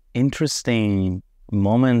an interesting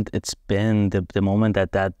moment it's been, the moment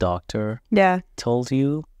that doctor told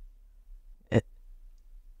you.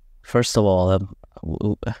 First of all,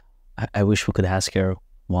 I wish we could ask her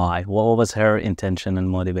why. What was her intention and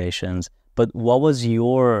motivations? But what was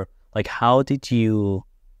your, like, how did you,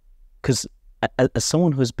 because as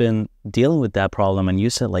someone who's been dealing with that problem, and you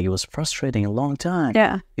said like it was frustrating a long time.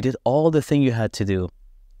 Yeah. You did all the thing you had to do,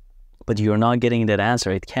 but you're not getting that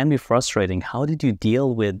answer. It can be frustrating. How did you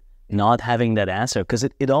deal with not having that answer? Because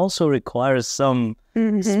it also requires some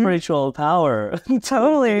spiritual power.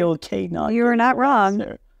 Totally. Okay, you were not wrong.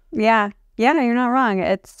 Answer. Yeah, you're not wrong.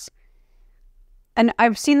 And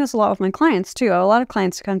I've seen this a lot with my clients too. A lot of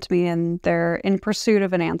clients come to me and they're in pursuit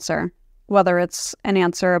of an answer, whether it's an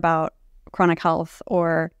answer about chronic health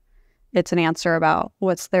or it's an answer about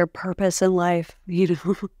what's their purpose in life, you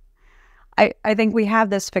know. I think we have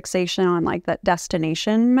this fixation on like that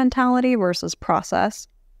destination mentality versus process,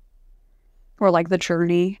 or like the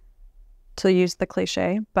journey, to use the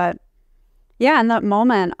cliche. But yeah, in that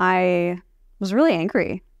moment, I was really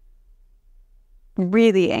angry.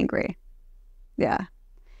 Really angry. Yeah.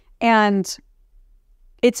 And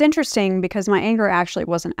it's interesting because my anger actually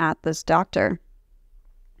wasn't at this doctor.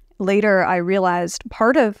 Later, I realized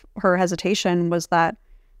part of her hesitation was that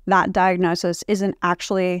diagnosis isn't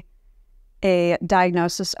actually a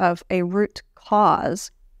diagnosis of a root cause.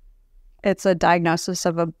 It's a diagnosis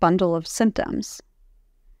of a bundle of symptoms,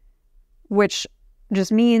 which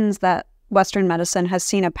just means that Western medicine has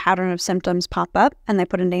seen a pattern of symptoms pop up and they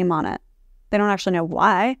put a name on it. They don't actually know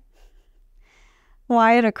why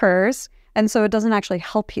it occurs. And so it doesn't actually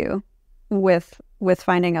help you with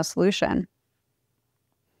finding a solution.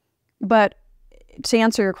 But to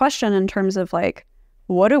answer your question in terms of like,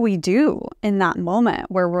 what do we do in that moment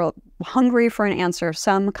where we're hungry for an answer of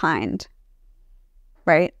some kind,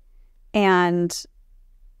 right? And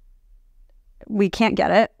we can't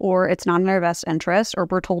get it, or it's not in our best interest, or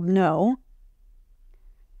we're told no.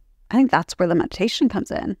 I think that's where the meditation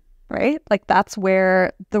comes in, right? Like that's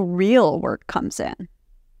where the real work comes in.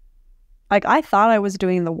 Like I thought I was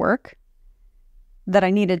doing the work that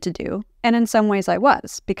I needed to do. And in some ways I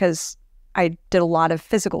was, because I did a lot of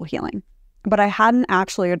physical healing, but I hadn't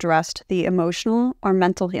actually addressed the emotional or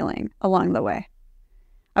mental healing along the way.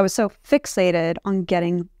 I was so fixated on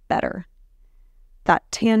getting better, that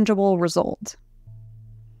tangible result.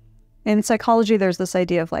 In psychology, there's this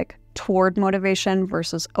idea of like toward motivation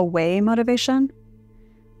versus away motivation.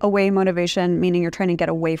 Away motivation meaning you're trying to get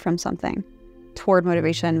away from something. Toward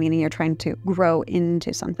motivation meaning you're trying to grow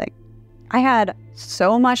into something. I had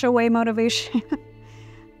so much away motivation.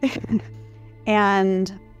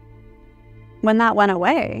 And when that went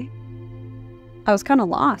away, I was kind of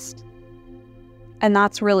lost. And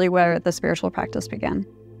that's really where the spiritual practice began.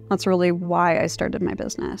 That's really why I started my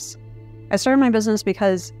business. I started my business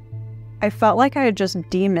because I felt like I had just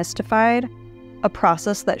demystified a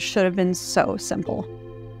process that should have been so simple.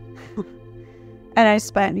 And I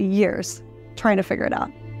spent years trying to figure it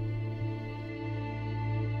out.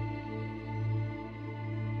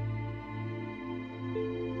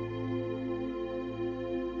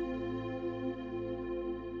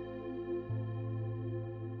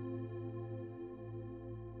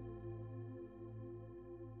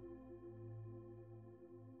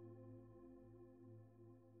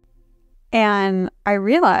 And I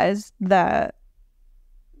realized that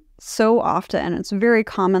so often, it's very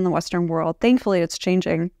common in the Western world, thankfully it's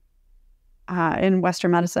changing in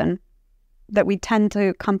Western medicine, that we tend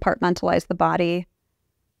to compartmentalize the body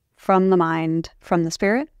from the mind, from the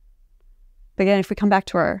spirit. But again, if we come back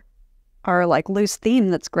to our like loose theme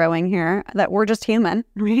that's growing here, that we're just human,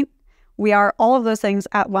 right? We are all of those things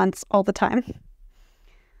at once, all the time.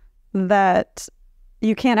 That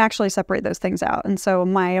you can't actually separate those things out. And so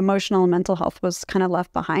my emotional and mental health was kind of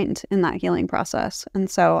left behind in that healing process. And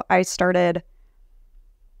so I started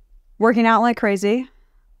working out like crazy.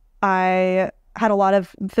 I had a lot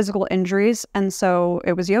of physical injuries, and so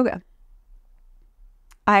it was yoga.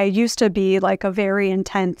 I used to be like a very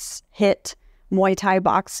intense HIIT, Muay Thai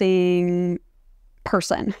boxing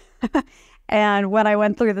person. And when I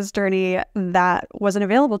went through this journey, that wasn't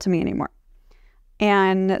available to me anymore.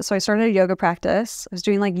 And so I started a yoga practice. I was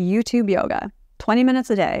doing like YouTube yoga, 20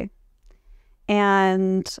 minutes a day.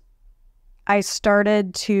 And I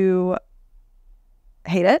started to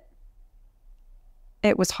hate it.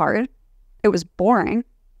 It was hard. It was boring.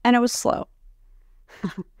 And it was slow.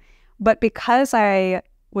 But because I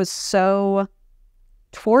was so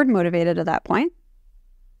toward motivated at that point,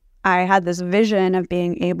 I had this vision of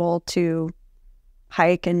being able to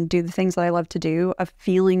hike and do the things that I love to do, of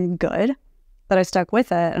feeling good, that I stuck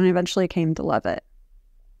with it and eventually came to love it.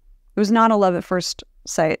 It was not a love at first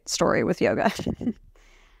sight story with yoga.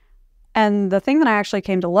 And the thing that I actually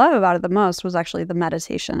came to love about it the most was actually the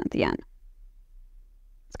meditation at the end.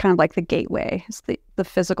 It's kind of like the gateway. It's the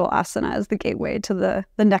physical asana is the gateway to the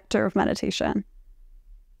nectar of meditation.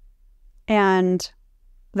 And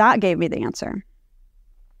that gave me the answer.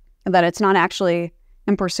 That it's not actually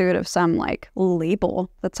in pursuit of some like label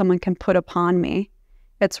that someone can put upon me.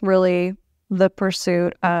 It's really the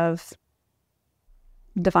pursuit of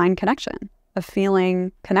divine connection, of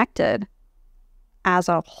feeling connected as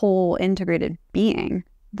a whole integrated being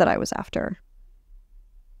that I was after.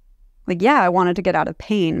 Like, yeah, I wanted to get out of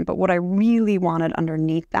pain, but what I really wanted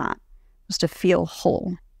underneath that was to feel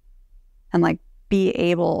whole and like be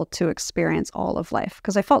able to experience all of life,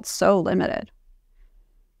 because I felt so limited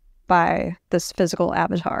by this physical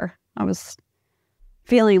avatar. I was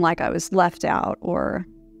feeling like I was left out or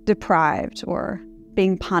deprived or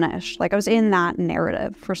being punished. Like I was in that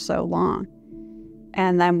narrative for so long.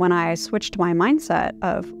 And then when I switched my mindset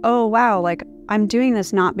of, oh, wow, like I'm doing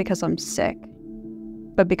this not because I'm sick,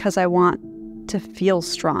 but because I want to feel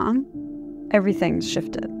strong, everything's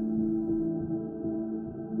shifted.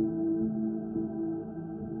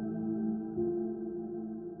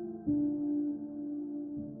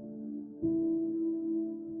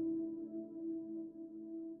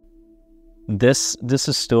 This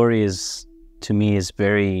story is, to me, is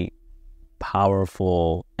very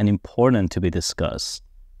powerful and important to be discussed.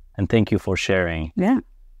 And thank you for sharing. Yeah.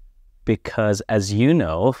 because as you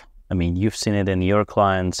know, I mean, you've seen it in your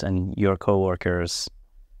clients and your coworkers,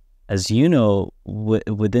 as you know,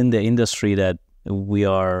 within the industry that we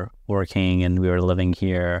are working and we are living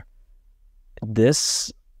here,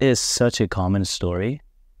 this is such a common story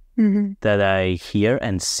that I hear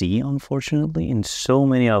and see, unfortunately, in so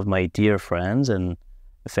many of my dear friends and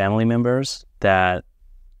family members, that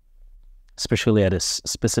especially at a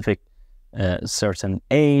specific certain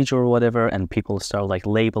age or whatever, and people start like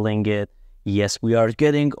labeling it. Yes, we are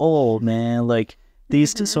getting old, man. Like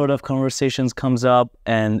these sort of conversations comes up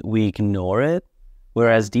and we ignore it.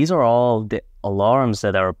 Whereas these are all the alarms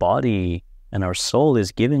that our body and our soul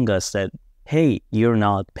is giving us that, hey, you're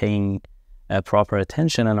not paying proper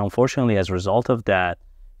attention. And unfortunately, as a result of that,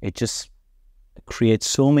 it just creates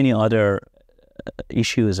so many other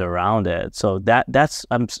issues around it. So that's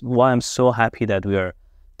why I'm so happy that we are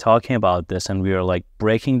talking about this and we are like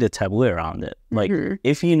breaking the taboo around it. Like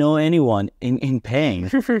if you know anyone in pain,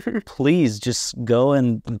 please just go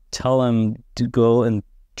and tell them to go and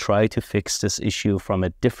try to fix this issue from a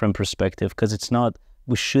different perspective, because it's not,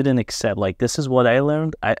 we shouldn't accept, like, this is what I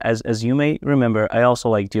learned. As you may remember, I also,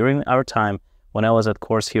 like, during our time when I was at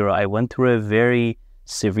Course Hero, I went through a very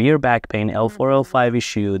severe back pain, L4, L5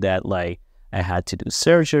 issue that, like, I had to do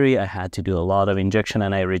surgery, I had to do a lot of injection,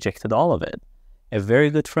 and I rejected all of it. A very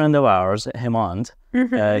good friend of ours, Hemant,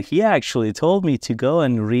 he actually told me to go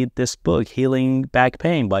and read this book, Healing Back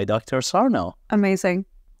Pain by Dr. Sarno. Amazing.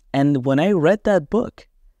 And when I read that book,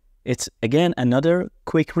 it's, again, another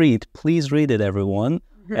quick read. Please read it, everyone.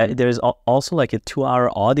 There's also like a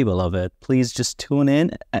 2-hour audible of it. Please just tune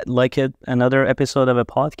in like another episode of a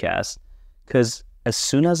podcast. Because as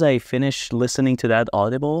soon as I finished listening to that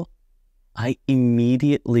audible, I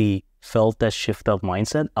immediately felt that shift of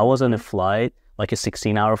mindset. I was on a flight, like a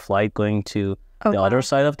 16-hour flight going to the other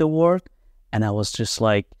side of the world. And I was just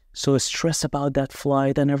like so stressed about that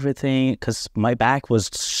flight and everything, because my back was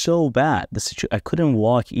so bad. I couldn't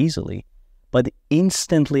walk easily. But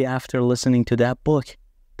instantly after listening to that book,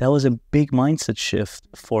 that was a big mindset shift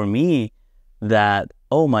for me that,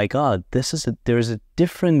 oh my God, there's a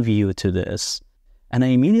different view to this. And I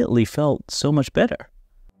immediately felt so much better.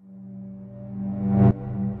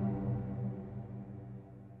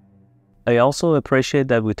 I also appreciate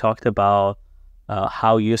that we talked about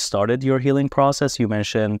how you started your healing process. You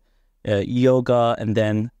mentioned yoga, and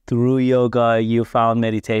then through yoga, you found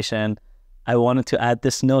meditation. I wanted to add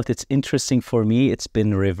this note. It's interesting for me. It's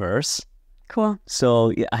been reverse. Cool.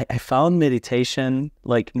 So I found meditation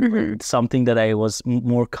like something that I was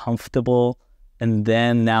more comfortable. And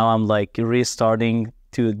then now I'm like restarting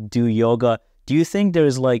to do yoga. Do you think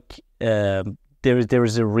there's like, there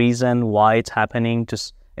is a reason why it's happening?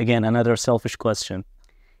 Just, again, another selfish question.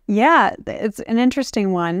 Yeah, it's an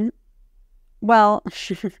interesting one. Well,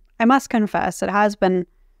 I must confess, it has been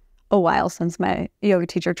a while since my yoga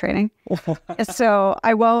teacher training. So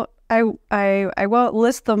I won't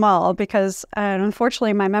list them all because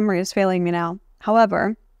unfortunately my memory is failing me now.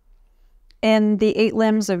 However, in the 8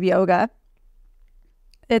 limbs of yoga,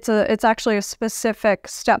 it's actually a specific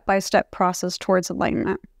step-by-step process towards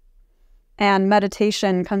enlightenment. And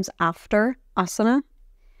meditation comes after asana.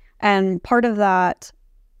 And part of that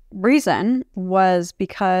reason was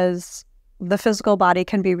because the physical body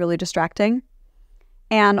can be really distracting.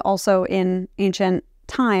 And also in ancient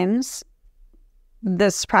times,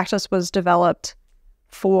 this practice was developed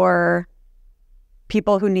for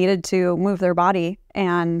people who needed to move their body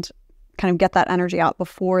and kind of get that energy out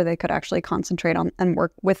before they could actually concentrate on and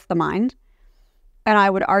work with the mind. And I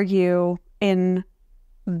would argue in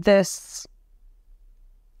this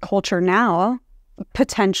culture now,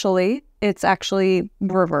 potentially it's actually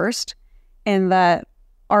reversed in that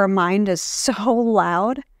our mind is so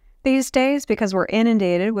loud these days because we're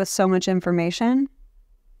inundated with so much information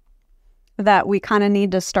that we kind of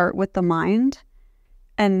need to start with the mind.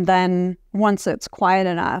 And then once it's quiet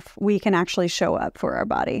enough, we can actually show up for our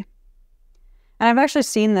body. And I've actually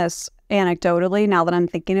seen this anecdotally now that I'm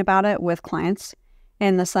thinking about it with clients,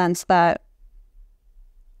 in the sense that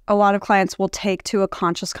a lot of clients will take to a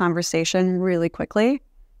conscious conversation really quickly.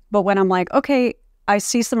 But when I'm like, okay, I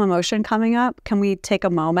see some emotion coming up, can we take a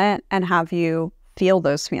moment and have you feel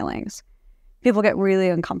those feelings? People get really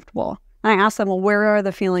uncomfortable. And I ask them, well, where are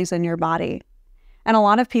the feelings in your body? And a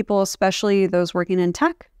lot of people, especially those working in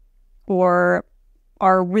tech or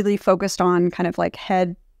are really focused on kind of like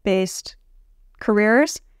head-based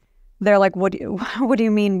careers, they're like, what do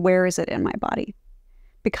you mean, where is it in my body?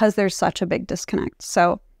 Because there's such a big disconnect.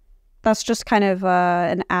 So that's just kind of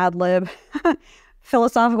an ad lib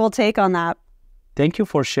philosophical take on that. Thank you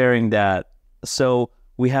for sharing that. So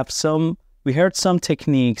we have some we heard some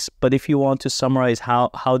techniques, but if you want to summarize,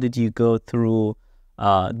 how did you go through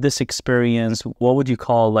this experience? What would you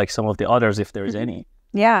call like some of the others, if there's any?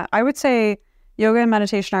 Yeah, I would say yoga and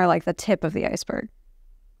meditation are like the tip of the iceberg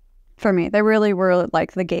for me. They really were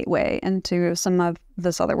like the gateway into some of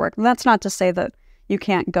this other work. And that's not to say that you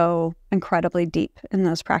can't go incredibly deep in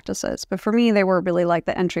those practices, but for me, they were really like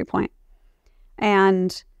the entry point.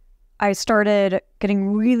 And I started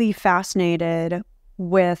getting really fascinated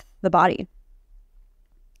with the body.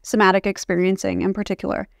 Somatic experiencing in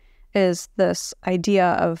particular is this idea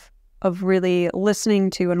of really listening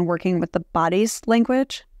to and working with the body's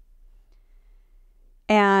language.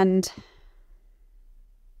 And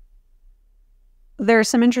there's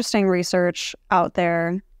some interesting research out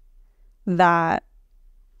there that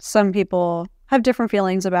some people have different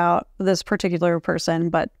feelings about this particular person,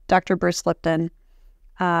 but Dr. Bruce Lipton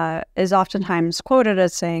is oftentimes quoted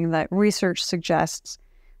as saying that research suggests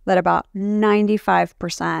that about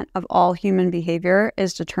 95% of all human behavior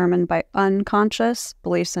is determined by unconscious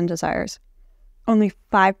beliefs and desires. Only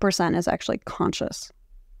 5% is actually conscious.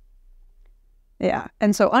 Yeah.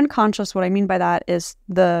 And so unconscious, what I mean by that is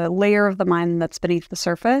the layer of the mind that's beneath the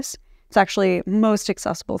surface. It's actually most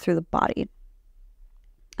accessible through the body.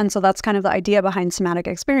 And so that's kind of the idea behind somatic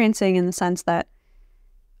experiencing, in the sense that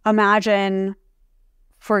imagine,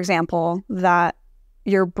 for example, that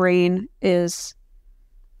your brain is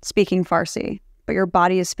speaking Farsi, but your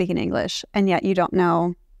body is speaking English, and yet you don't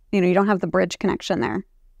know, you don't have the bridge connection there.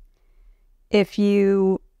 If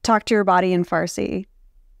you talk to your body in Farsi,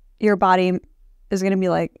 your body is going to be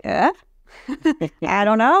like, I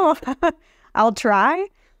don't know. I'll try,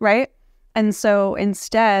 right? And so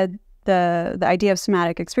instead, the idea of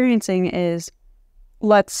somatic experiencing is,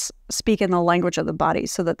 let's speak in the language of the body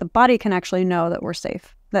so that the body can actually know that we're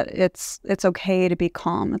safe, that it's okay to be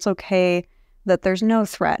calm. It's okay that there's no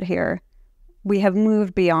threat here. We have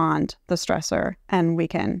moved beyond the stressor and we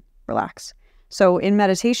can relax. So in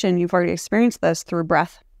meditation, you've already experienced this through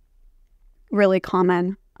breath. Really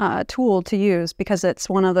common tool to use because it's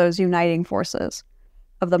one of those uniting forces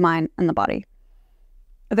of the mind and the body.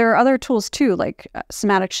 There are other tools too, like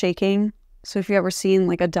somatic shaking. So if you've ever seen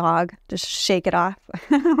like a dog just shake it off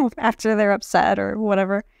after they're upset or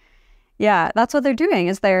whatever. Yeah, that's what they're doing,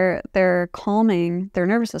 is they're calming their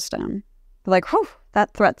nervous system. They're like, whew,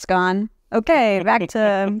 that threat's gone. Okay, back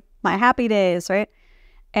to my happy days, right?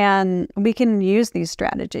 And we can use these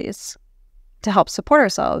strategies to help support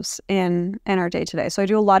ourselves in our day-to-day. So I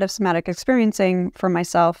do a lot of somatic experiencing for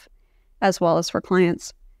myself as well as for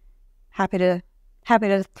clients. Happy to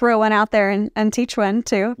throw one out there and teach one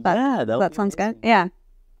too. That sounds good. Yeah.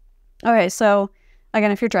 Okay, so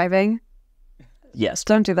again, if you're driving, yes,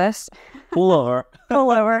 don't do this. Pull over.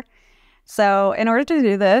 Pull over. So in order to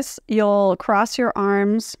do this, you'll cross your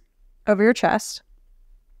arms over your chest,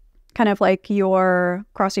 kind of like you're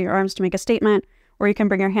crossing your arms to make a statement, or you can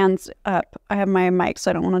bring your hands up. I have my mic,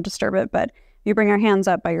 so I don't want to disturb it, but you bring your hands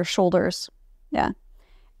up by your shoulders. Yeah.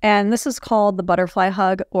 And this is called the butterfly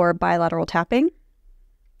hug or bilateral tapping.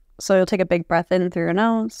 So you'll take a big breath in through your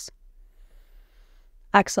nose,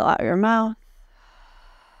 exhale out your mouth,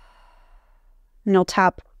 and you'll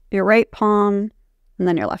tap your right palm and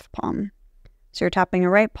then your left palm. So you're tapping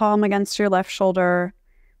your right palm against your left shoulder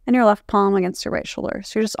and your left palm against your right shoulder.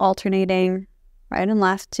 So you're just alternating right and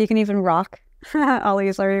left. So you can even rock.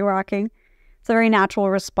 Ollie's already rocking. It's a very natural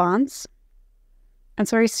response.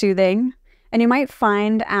 It's very soothing. And you might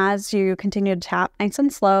find as you continue to tap nice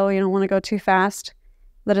and slow, you don't want to go too fast,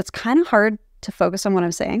 that it's kind of hard to focus on what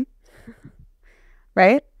I'm saying,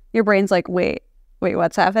 right? Your brain's like, wait,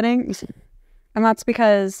 what's happening? And that's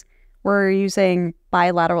because we're using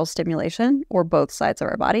bilateral stimulation, or both sides of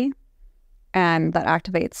our body, and that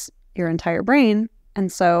activates your entire brain.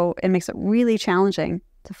 And so it makes it really challenging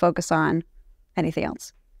to focus on anything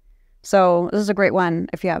else. So this is a great one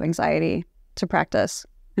if you have anxiety to practice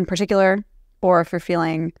in particular, or if you're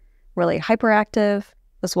feeling really hyperactive,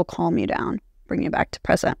 this will calm you down, bring you back to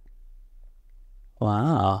present.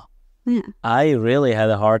 Wow. Yeah. I really had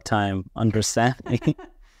a hard time understanding.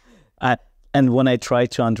 And when I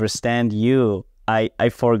tried to understand you, I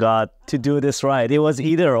forgot to do this right. It was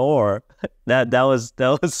either or. That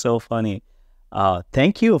was so funny.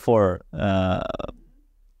 Thank you for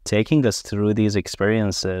taking us through these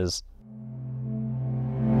experiences.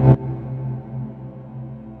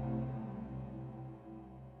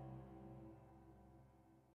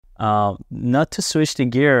 Not to switch the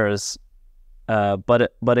gears,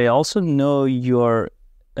 but I also know you're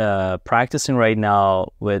practicing right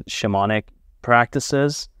now with shamanic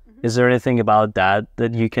practices. Mm-hmm. Is there anything about that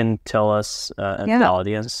you can tell us and the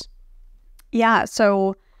audience? Yeah,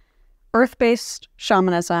 so earth-based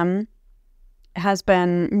shamanism has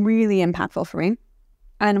been really impactful for me.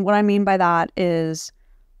 And what I mean by that is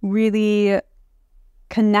really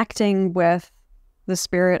connecting with the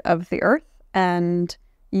spirit of the earth and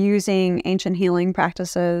using ancient healing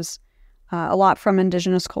practices, a lot from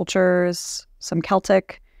indigenous cultures, some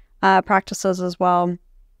Celtic practices as well,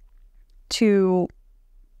 to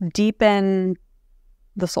deepen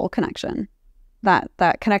the soul connection, that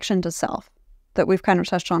connection to self that we've kind of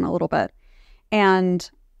touched on a little bit. And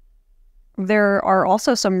there are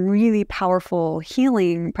also some really powerful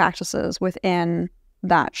healing practices within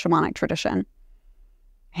that shamanic tradition.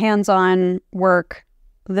 Hands-on work,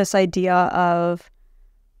 this idea of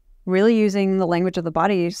really using the language of the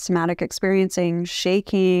body, somatic experiencing,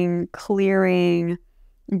 shaking, clearing,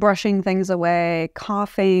 brushing things away,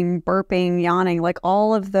 coughing, burping, yawning, like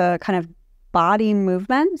all of the kind of body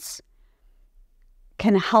movements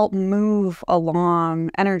can help move along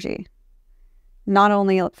energy. Not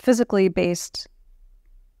only physically based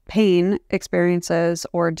pain experiences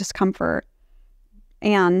or discomfort,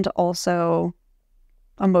 and also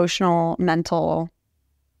emotional, mental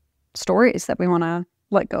stories that we want to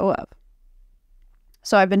let go of.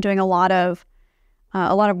 So I've been doing a lot of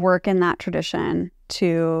work in that tradition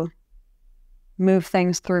to move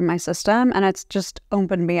things through my system, and it's just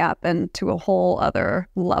opened me up into a whole other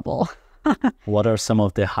level. What are some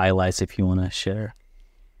of the highlights, if you want to share?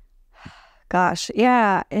 Gosh,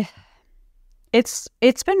 yeah, it's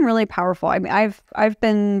been really powerful. I mean, I've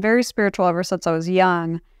been very spiritual ever since I was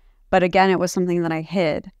young, but again, it was something that I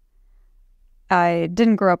hid. I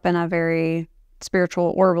didn't grow up in a very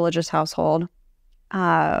spiritual or religious household.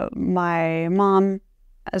 My mom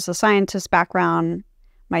is a scientist background.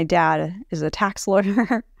 My dad is a tax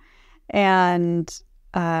lawyer, and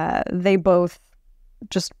they both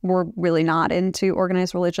just were really not into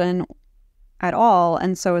organized religion at all.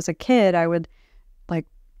 And so as a kid, I would like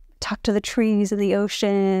talk to the trees in the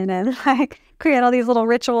ocean and like create all these little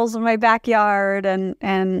rituals in my backyard and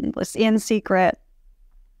in secret.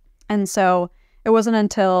 And so it wasn't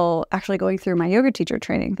until actually going through my yoga teacher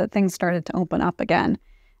training that things started to open up again.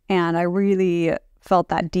 And I really felt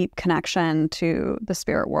that deep connection to the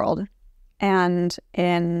spirit world. And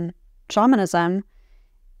in shamanism,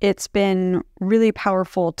 it's been really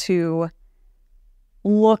powerful to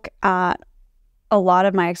look at a lot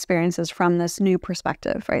of my experiences from this new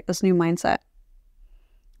perspective, right? This new mindset.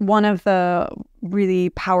 One of the really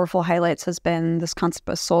powerful highlights has been this concept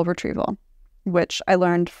of soul retrieval, which I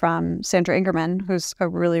learned from Sandra Ingerman, who's a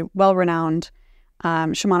really well-renowned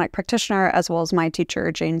shamanic practitioner, as well as my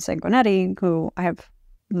teacher, Jane Sanguinetti, who I have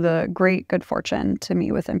the great good fortune to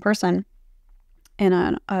meet with in person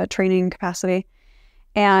in a training capacity.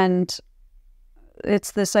 And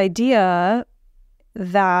it's this idea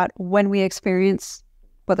that when we experience,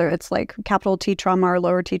 whether it's like capital T trauma or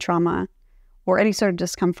lower T trauma, or any sort of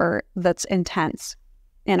discomfort that's intense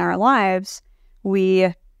in our lives,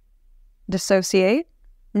 we dissociate.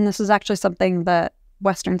 And this is actually something that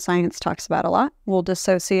Western science talks about a lot. We'll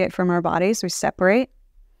dissociate from our bodies, we separate.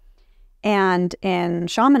 And in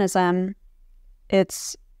shamanism,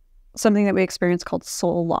 it's something that we experience called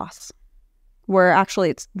soul loss, where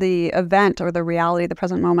actually it's the event or the reality, the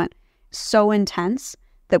present moment, so intense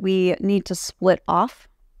that we need to split off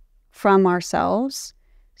from ourselves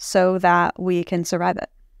so that we can survive it.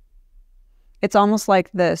 It's almost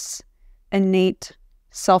like this innate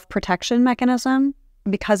self-protection mechanism.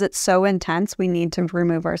 Because it's so intense, we need to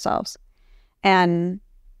remove ourselves. And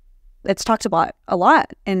it's talked about a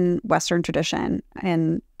lot in Western tradition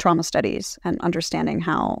and trauma studies and understanding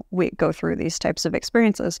how we go through these types of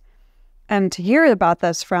experiences. And to hear about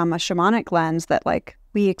this from a shamanic lens, that like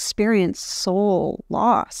we experience soul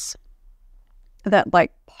loss, that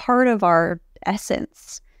like part of our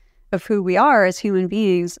essence of who we are as human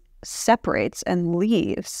beings separates and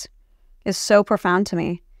leaves, is so profound to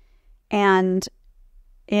me. And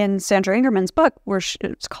in Sandra Ingerman's book,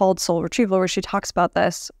 it's called Soul Retrieval, where she talks about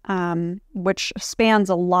this, which spans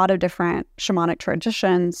a lot of different shamanic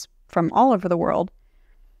traditions from all over the world,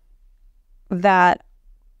 that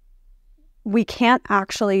we can't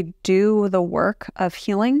actually do the work of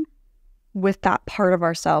healing with that part of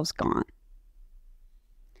ourselves gone.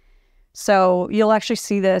 So you'll actually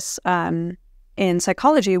see this in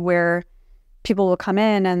psychology, where people will come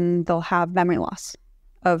in and they'll have memory loss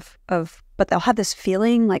but they'll have this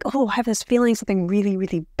feeling like, oh, I have this feeling something really,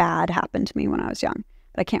 really bad happened to me when I was young,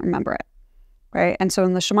 but I can't remember it, right? And so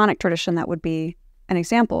in the shamanic tradition, that would be an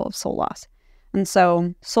example of soul loss. And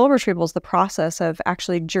so soul retrieval is the process of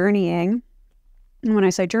actually journeying. And when I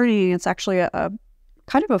say journeying, it's actually a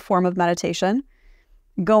kind of a form of meditation,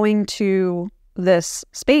 going to this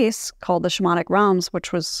space called the shamanic realms,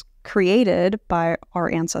 which was created by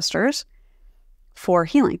our ancestors for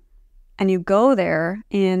healing. And you go there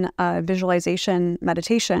in a visualization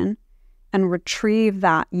meditation and retrieve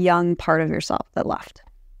that young part of yourself that left.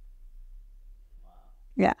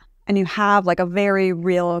 Yeah. And you have like a very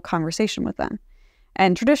real conversation with them.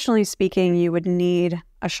 And traditionally speaking, you would need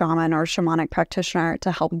a shaman or shamanic practitioner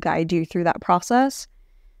to help guide you through that process.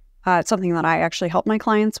 It's something that I actually help my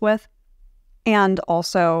clients with. And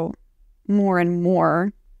also, more and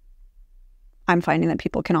more, I'm finding that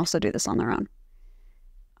people can also do this on their own,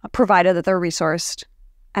 provided that they're resourced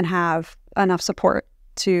and have enough support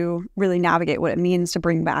to really navigate what it means to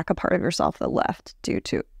bring back a part of yourself that left due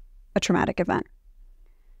to a traumatic event.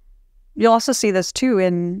 You'll also see this too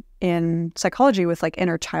in psychology with like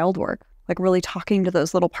inner child work, like really talking to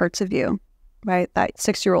those little parts of you, right? That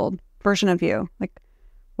 6-year-old version of you. Like,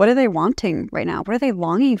 what are they wanting right now? What are they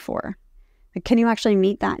longing for? Like, can you actually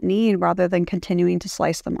meet that need rather than continuing to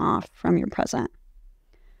slice them off from your present?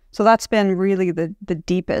 So that's been really the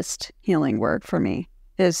deepest healing work for me,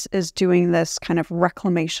 is doing this kind of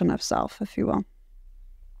reclamation of self, if you will.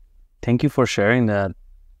 Thank you for sharing that.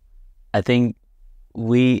 I think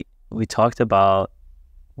we talked about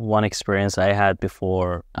one experience I had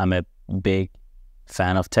before. I'm a big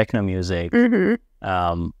fan of techno music.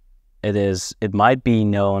 Mm-hmm. It might be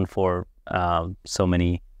known for so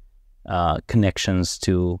many connections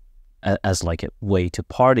to as like a way to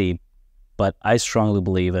party, but I strongly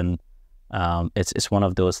believe in it's one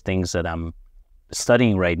of those things that I'm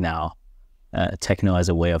studying right now, techno as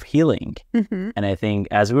a way of healing. Mm-hmm. And I think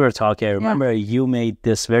as we were talking, I remember you made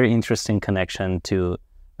this very interesting connection to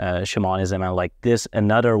shamanism and like this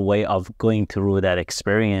another way of going through that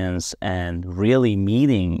experience and really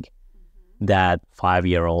meeting that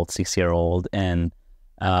 5-year-old, 6-year-old. And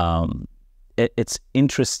it's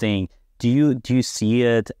interesting. Do you see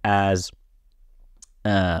it as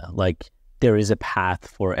like there is a path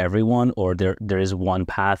for everyone, or there is one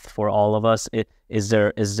path for all of us? Is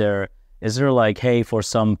there like, hey, for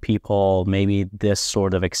some people maybe this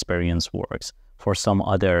sort of experience works, for some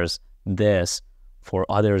others this, for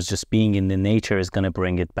others just being in the nature is going to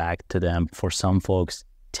bring it back to them, for some folks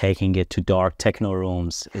taking it to dark techno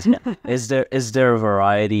rooms? Is there a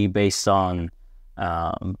variety based on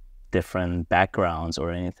different backgrounds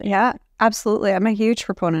or anything? Yeah, absolutely. I'm a huge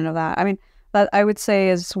proponent of that. I mean, that I would say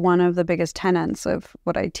is one of the biggest tenets of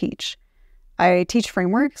what I teach. I teach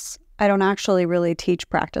frameworks. I don't actually really teach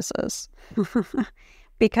practices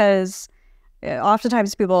because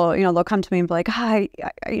oftentimes people, they'll come to me and be like, I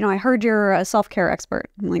heard you're a self-care expert.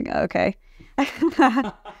 I'm like, okay.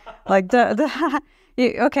 Like,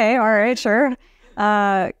 okay, all right, sure.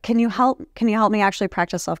 Can you help me actually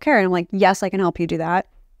practice self-care? And I'm like, yes, I can help you do that.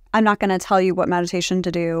 I'm not going to tell you what meditation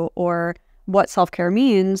to do or what self-care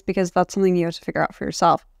means, because that's something you have to figure out for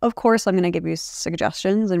yourself. Of course, I'm going to give you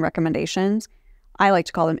suggestions and recommendations. I like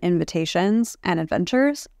to call them invitations and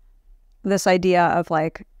adventures. This idea of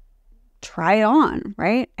like, try it on,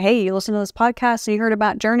 right? Hey, you listen to this podcast and you heard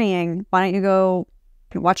about journeying. Why don't you go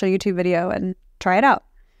watch a YouTube video and try it out?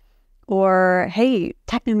 Or, hey,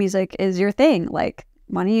 techno music is your thing. Like,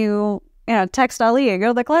 why don't you, text Ali and go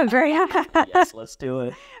to the club, right? Yes, let's do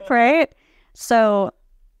it. Right? So,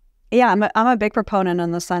 yeah, I'm a big proponent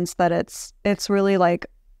in the sense that it's really like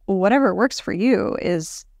whatever works for you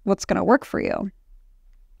is what's going to work for you.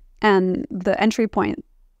 And the entry point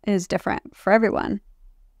is different for everyone.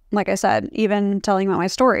 Like I said, even telling about my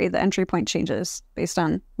story, the entry point changes based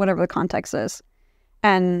on whatever the context is.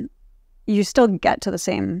 And you still get to the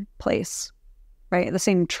same place, right? The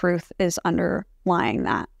same truth is underlying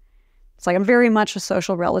that. It's like I'm very much a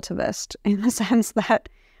social relativist in the sense that,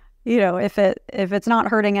 if it's not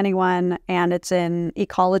hurting anyone and it's in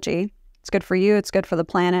ecology, it's good for you, it's good for the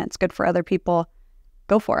planet, it's good for other people,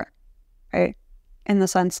 go for it, right? In the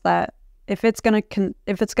sense that if it's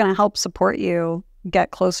gonna help support you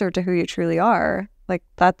get closer to who you truly are, like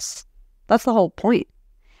that's the whole point.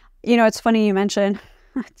 It's funny you mentioned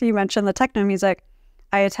the techno music.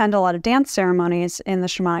 I attend a lot of dance ceremonies in the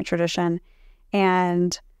shamanic tradition,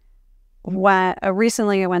 and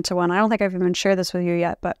recently I went to one. I don't think I've even shared this with you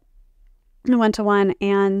yet, but I went to one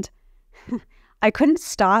and I couldn't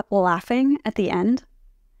stop laughing at the end.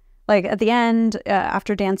 Like at the end,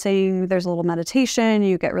 after dancing, there's a little meditation,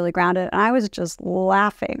 you get really grounded, and I was just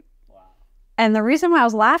laughing. Wow. And the reason why I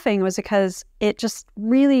was laughing was because it just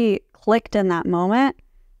really clicked in that moment,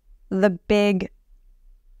 the big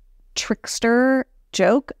trickster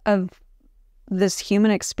joke of this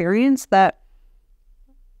human experience, that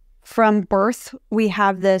from birth we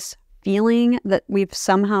have this feeling that we've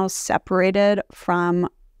somehow separated from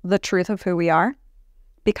the truth of who we are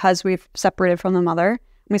because we've separated from the mother.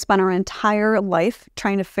 We spent our entire life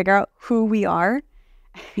trying to figure out who we are.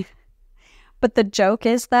 But the joke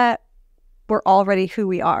is that we're already who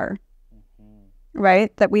we are,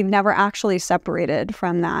 right? That we've never actually separated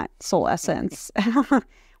from that soul essence.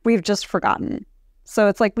 We've just forgotten. So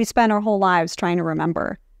it's like we spend our whole lives trying to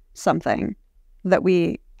remember something that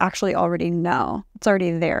we actually already know. It's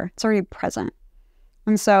already there. It's already present.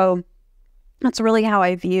 And so that's really how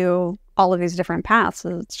I view all of these different paths.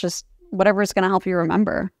 It's just whatever's going to help you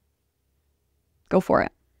remember. Go for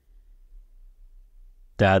it.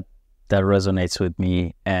 That resonates with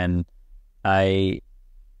me, and I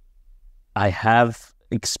have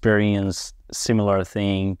experienced similar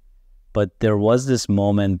thing, but there was this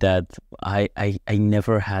moment that I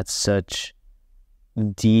never had such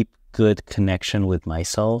deep, good connection with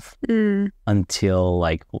myself until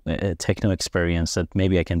like a techno experience that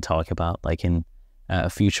maybe I can talk about like in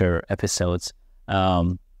future episodes.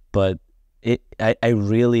 But I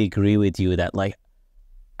really agree with you that like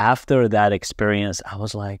after that experience, I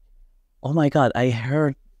was like, oh my God, I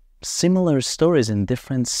heard similar stories in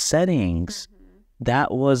different settings.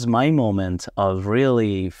 That was my moment of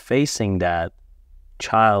really facing that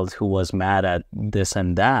child who was mad at this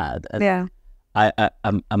and that. Yeah.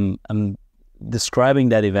 I'm describing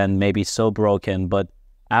that event maybe so broken, but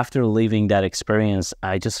after leaving that experience,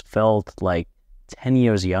 I just felt like 10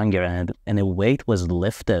 years younger, and a weight was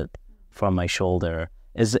lifted from my shoulder.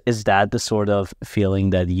 Is that the sort of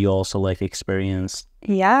feeling that you also like experienced?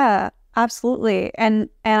 Yeah, absolutely. And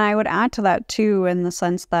I would add to that too, in the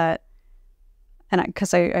sense that, and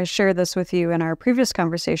because I shared this with you in our previous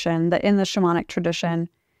conversation, that in the shamanic tradition,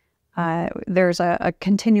 there's a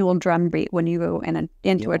continual drumbeat when you go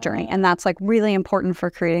into a journey. And that's like really important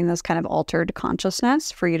for creating this kind of altered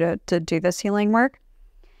consciousness for you to do this healing work.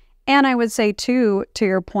 And I would say too, to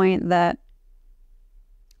your point, that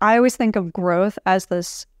I always think of growth as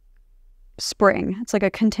this spring. It's like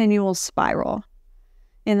a continual spiral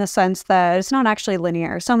in the sense that it's not actually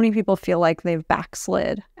linear. So many people feel like they've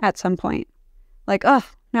backslid at some point. Like, oh,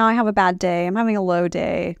 now I have a bad day. I'm having a low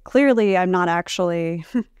day. Clearly, I'm not actually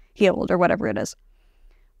healed or whatever it is.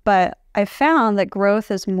 But I found that growth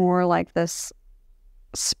is more like this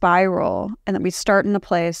spiral, and that we start in a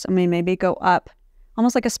place and we maybe go up,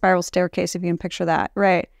 almost like a spiral staircase, if you can picture that,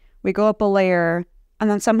 right? We go up a layer, and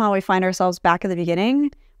then somehow we find ourselves back at the beginning,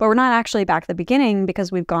 but we're not actually back at the beginning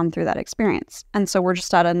because we've gone through that experience. And so we're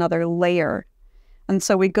just at another layer. And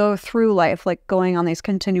so we go through life like going on these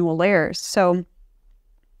continual layers. So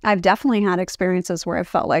I've definitely had experiences where I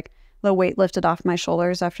felt like the weight lifted off my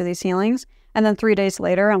shoulders after these healings. And then 3 days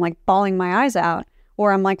later, I'm like bawling my eyes out,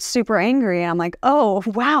 or I'm like super angry. And I'm like, oh,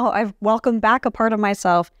 wow, I've welcomed back a part of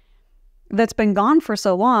myself that's been gone for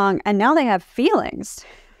so long. And now they have feelings,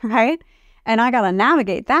 right? And I got to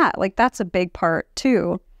navigate that. Like that's a big part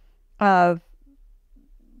too of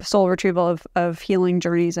soul retrieval, of healing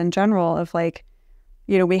journeys in general, of like,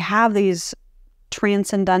 you know, we have these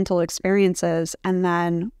transcendental experiences and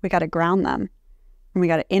then we got to ground them and we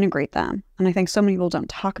got to integrate them. And I think so many people don't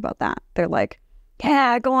talk about that. They're like,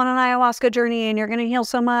 yeah, go on an ayahuasca journey and you're going to heal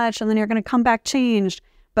so much and then you're going to come back changed.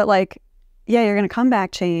 But like, yeah, you're going to come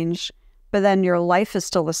back changed, but then your life is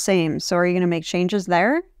still the same. So are you going to make changes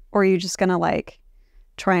there? Or are you just going to like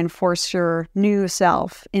try and force your new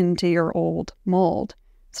self into your old mold?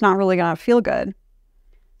 It's not really going to feel good.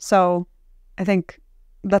 So I think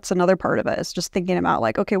that's another part of it, is just thinking about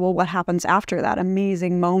like, okay, well, what happens after that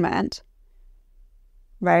amazing moment,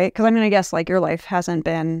 right? Because I mean, I guess like your life hasn't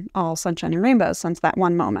been all sunshine and rainbows since that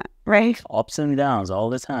one moment, right? Ups and downs all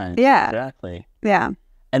the time. Yeah. Exactly. Yeah.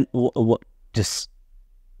 And what just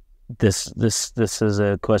this is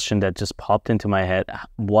a question that just popped into my head.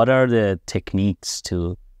 What are the techniques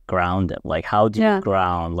to ground them? Like, how do you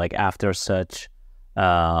ground, like after such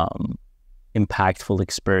impactful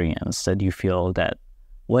experience that you feel that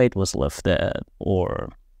weight was lifted?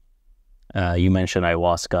 Or you mentioned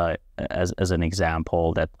ayahuasca as an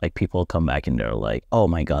example, that like people come back and they're like, oh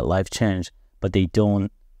my God, life changed, but they don't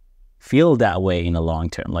feel that way in the long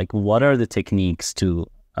term. Like, what are the techniques to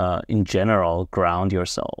in general ground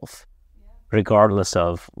yourself regardless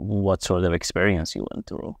of what sort of experience you went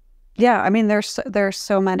through? Yeah, I mean, there's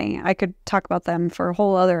so many. I could talk about them for a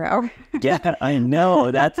whole other hour. Yeah, I know.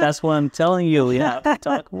 That's what I'm telling you. Yeah,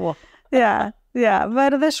 talk more. Yeah.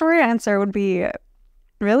 But the short answer would be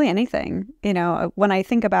really anything. You know, when I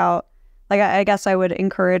think about, like, I guess I would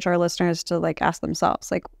encourage our listeners to like ask themselves,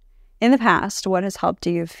 like, in the past, what has helped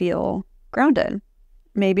you feel grounded?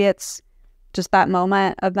 Maybe it's just that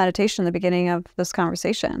moment of meditation in the beginning of this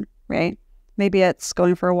conversation, right? Maybe it's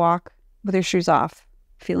going for a walk with your shoes off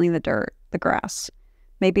feeling the dirt, the grass.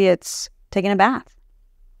 Maybe it's taking a bath.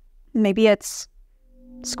 Maybe it's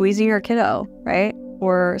squeezing your kiddo, right?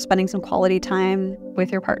 Or spending some quality time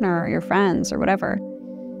with your partner or your friends or whatever.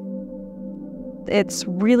 It's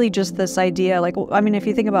really just this idea, like, I mean, if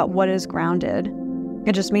you think about what is grounded,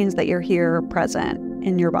 it just means that you're here present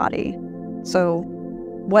in your body. So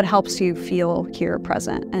what helps you feel here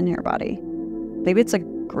present in your body? Maybe it's a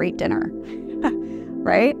great dinner,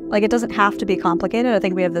 right? Like, it doesn't have to be complicated. I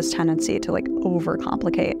think we have this tendency to like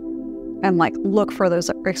overcomplicate and like look for those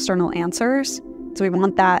external answers. So we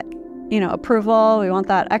want that, approval. We want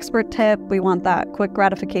that expert tip. We want that quick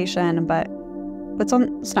gratification, but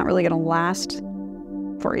it's not really going to last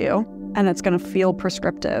for you, and it's going to feel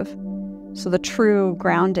prescriptive. So the true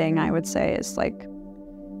grounding, I would say, is like,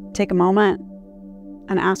 take a moment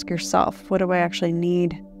and ask yourself, what do I actually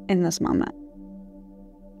need in this moment?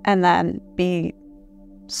 And then be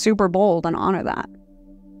super bold and honor that.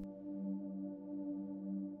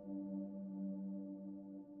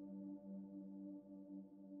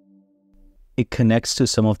 It connects to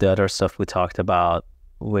some of the other stuff we talked about,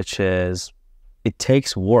 which is it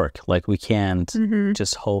takes work. Like, we can't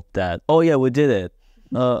just hope that, oh yeah, we did it.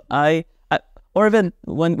 Or even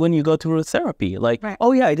when you go through therapy, like, right.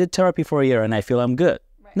 Oh yeah, I did therapy for a year and I feel I'm good.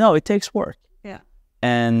 Right. No, it takes work. Yeah.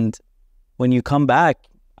 And when you come back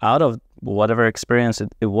out of whatever experience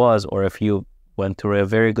it was, or if you went through a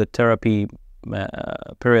very good therapy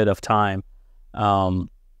period of time,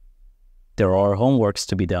 there are homeworks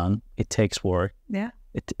to be done. It takes work. Yeah.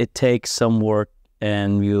 It takes some work,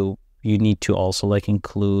 and you need to also like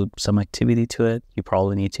include some activity to it. You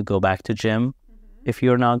probably need to go back to gym if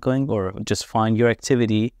you're not going, or just find your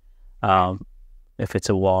activity, if it's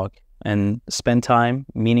a walk, and spend time,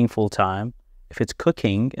 meaningful time. If it's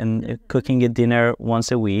cooking, and cooking a dinner once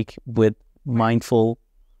a week with mindful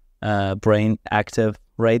brain active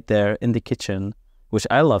right there in the kitchen, which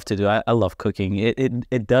I love to do. I love cooking.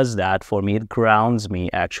 It does that for me. It grounds me,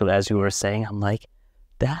 actually. As you were saying, I'm like,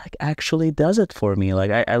 that actually does it for me.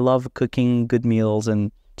 Like, I love cooking good meals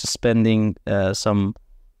and just spending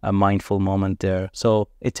a mindful moment there. So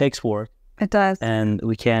it takes work. It does. And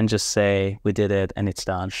we can't just say we did it and it's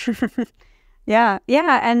done. Yeah.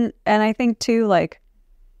 And I think too, like,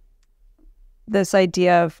 this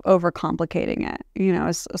idea of overcomplicating it,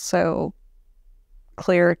 is so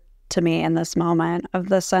clear to me in this moment, of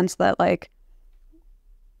the sense that like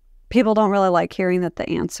people don't really like hearing that the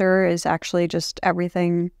answer is actually just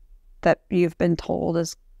everything that you've been told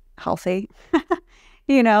is healthy.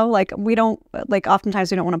 Like, we don't, like,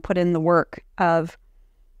 oftentimes we don't want to put in the work of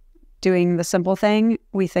doing the simple thing.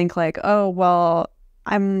 We think like, oh, well,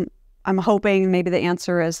 I'm hoping maybe the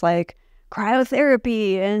answer is like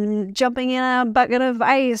cryotherapy and jumping in a bucket of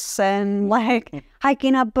ice and like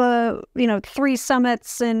hiking up 3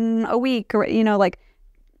 summits in a week, or like,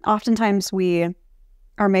 oftentimes we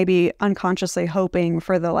are maybe unconsciously hoping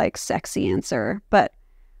for the like sexy answer. But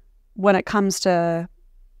when it comes to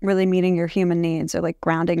really meeting your human needs, or like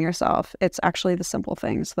grounding yourself, it's actually the simple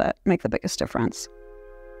things that make the biggest difference,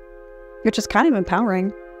 which is kind of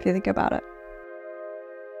empowering if you think about it.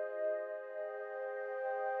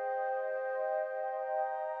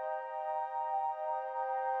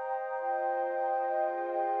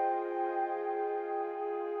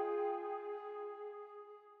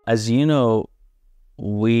 As you know,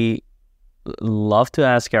 we love to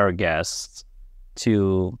ask our guests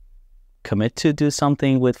to commit to do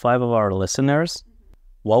something with 5 of our listeners.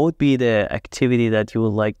 What would be the activity that you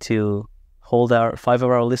would like to hold our 5 of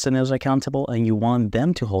our listeners accountable, and you want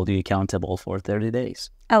them to hold you accountable for 30 days?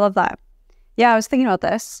 I love that. Yeah, I was thinking about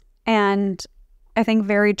this, and I think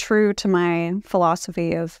very true to my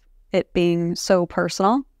philosophy of it being so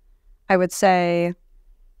personal, I would say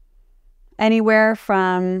anywhere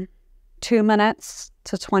from 2 minutes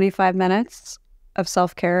to 25 minutes of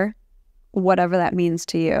self-care, whatever that means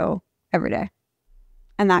to you, every day.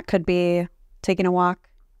 And that could be taking a walk,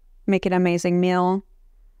 making an amazing meal,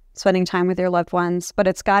 spending time with your loved ones, but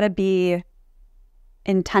it's got to be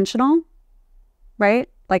intentional, right?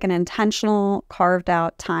 Like an intentional carved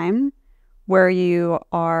out time where you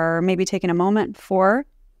are maybe taking a moment for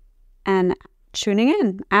and tuning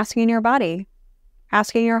in, asking your body,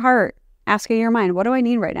 asking your heart, asking your mind, what do I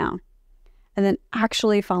need right now? And then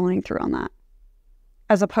actually following through on that,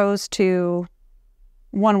 as opposed to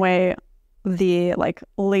one way the like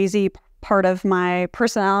lazy part of my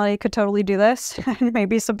personality could totally do this, and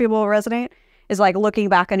maybe some people will resonate, is like looking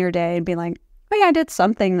back on your day and being like, oh yeah, I did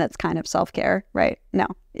something that's kind of self-care, right? No,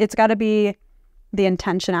 it's got to be, the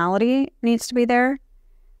intentionality needs to be there.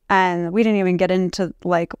 And we didn't even get into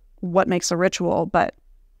like what makes a ritual, but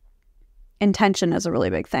intention is a really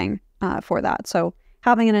big thing for that. So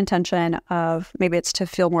having an intention of maybe it's to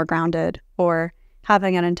feel more grounded, or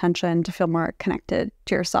having an intention to feel more connected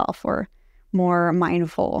to yourself, or more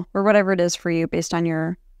mindful, or whatever it is for you based on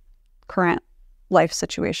your current life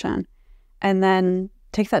situation. And then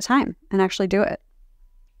take that time and actually do it.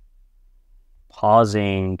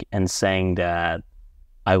 Pausing and saying that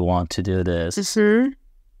I want to do this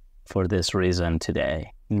for this reason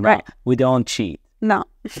today. No, right. We don't cheat. No.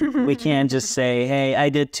 We can't just say, hey, I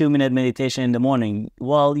did 2-minute meditation in the morning.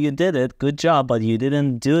 Well, you did it. Good job. But you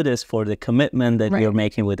didn't do this for the commitment that you're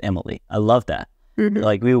making with Emily. I love that.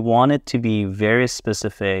 Like, we want it to be very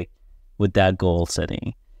specific with that goal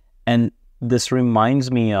setting. And this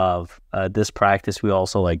reminds me of this practice we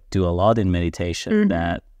also like do a lot in meditation,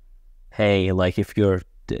 that, hey, like if you're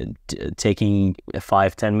taking a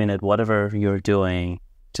 5-10 minute, whatever you're doing,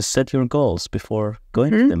 just set your goals before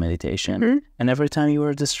going to the meditation. And every time you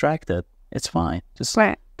are distracted, it's fine. Just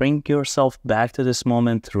bring yourself back to this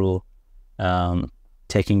moment through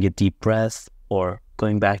taking a deep breath or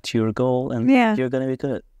going back to your goal, and you're going to be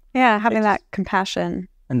good. Yeah, having that compassion.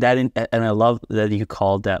 And I love that you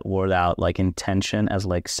called that word out, like intention, as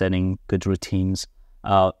like setting good routines.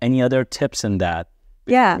 Any other tips in that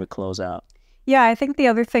before we close out? Yeah, I think the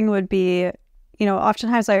other thing would be,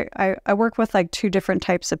 oftentimes I work with like two different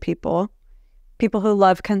types of people. People who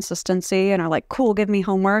love consistency and are like, cool, give me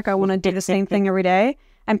homework. I want to do the same thing every day.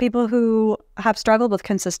 And people who have struggled with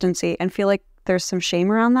consistency and feel like there's some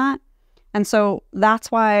shame around that. And so that's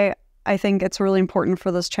why I think it's really important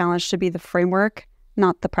for this challenge to be the framework,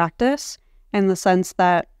 not the practice, in the sense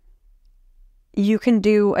that you can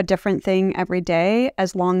do a different thing every day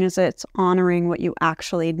as long as it's honoring what you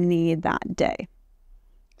actually need that day.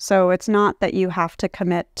 So it's not that you have to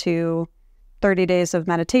commit to 30 days of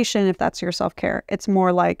meditation if that's your self-care. It's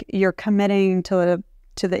more like you're committing to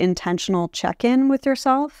the intentional check-in with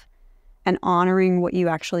yourself and honoring what you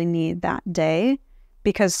actually need that day,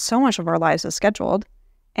 because so much of our lives is scheduled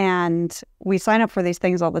and we sign up for these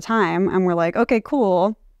things all the time and we're like, okay,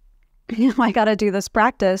 cool, I got to do this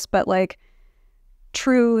practice, but like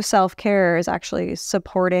true self-care is actually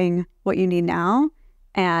supporting what you need now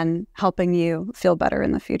and helping you feel better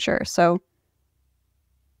in the future. So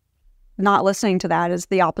not listening to that is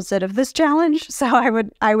the opposite of this challenge. So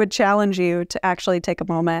I would challenge you to actually take a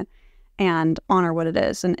moment and honor what it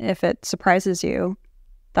is. And if it surprises you,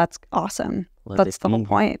 that's awesome. That's the whole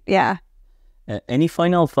point. Yeah. Any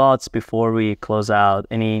final thoughts before we close out?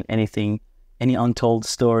 Any untold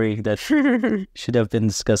story that should have been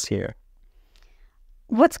discussed here?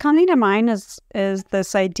 What's coming to mind is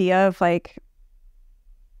this idea of like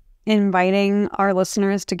inviting our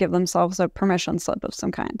listeners to give themselves a permission slip of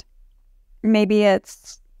some kind. Maybe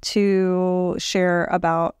it's to share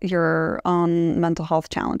about your own mental health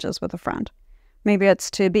challenges with a friend. Maybe it's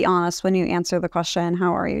to be honest when you answer the question,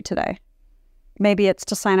 how are you today? Maybe it's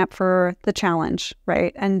to sign up for the challenge,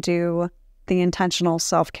 right? And do the intentional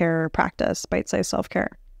self-care practice, bite-sized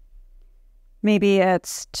self-care. Maybe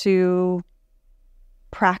it's to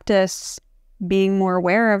practice being more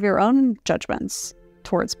aware of your own judgments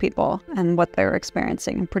towards people and what they're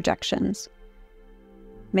experiencing and projections.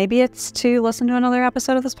 Maybe it's to listen to another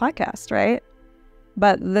episode of this podcast, right?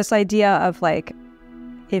 But this idea of like,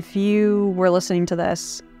 if you were listening to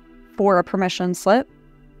this for a permission slip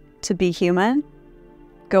to be human,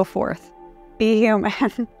 go forth. Be human.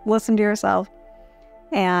 Listen to yourself.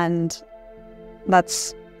 And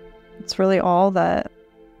that's really all that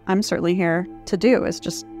I'm certainly here to do, is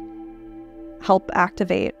just help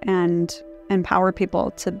activate and empower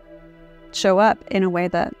people to show up in a way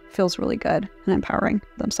that feels really good and empowering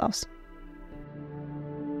themselves.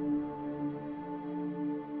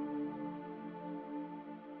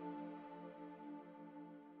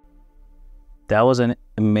 That was an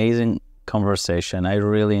amazing conversation. I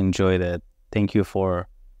really enjoyed it. Thank you for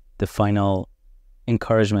the final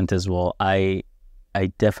encouragement as well. I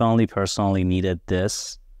definitely personally needed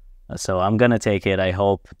this. So I'm going to take it. I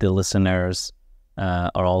hope the listeners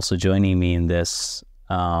are also joining me in this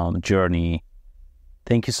journey.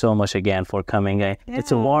 Thank you so much again for coming.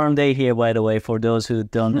 It's a warm day here, by the way, for those who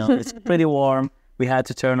don't know. It's pretty warm. We had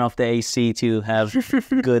to turn off the AC to have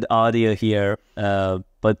good audio here.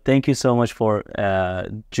 But thank you so much for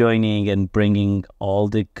joining and bringing all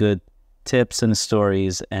the good tips and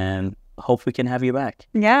stories, and hope we can have you back.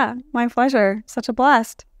 Yeah, my pleasure. Such a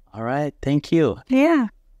blast. All right. Thank you. Yeah.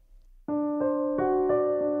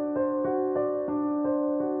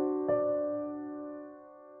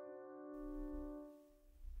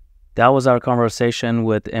 That was our conversation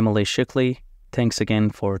with Emily Schickli. Thanks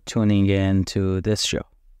again for tuning in to this show.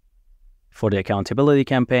 for the accountability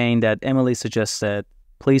campaign that Emily suggested,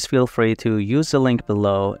 please feel free to use the link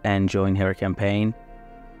below and join her campaign.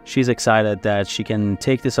 She's excited that she can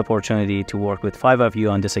take this opportunity to work with 5 of you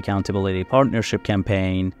on this accountability partnership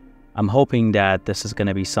campaign. I'm hoping that this is going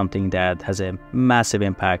to be something that has a massive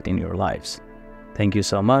impact in your lives. Thank you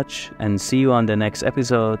so much, and see you on the next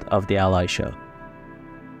episode of The Ally Show.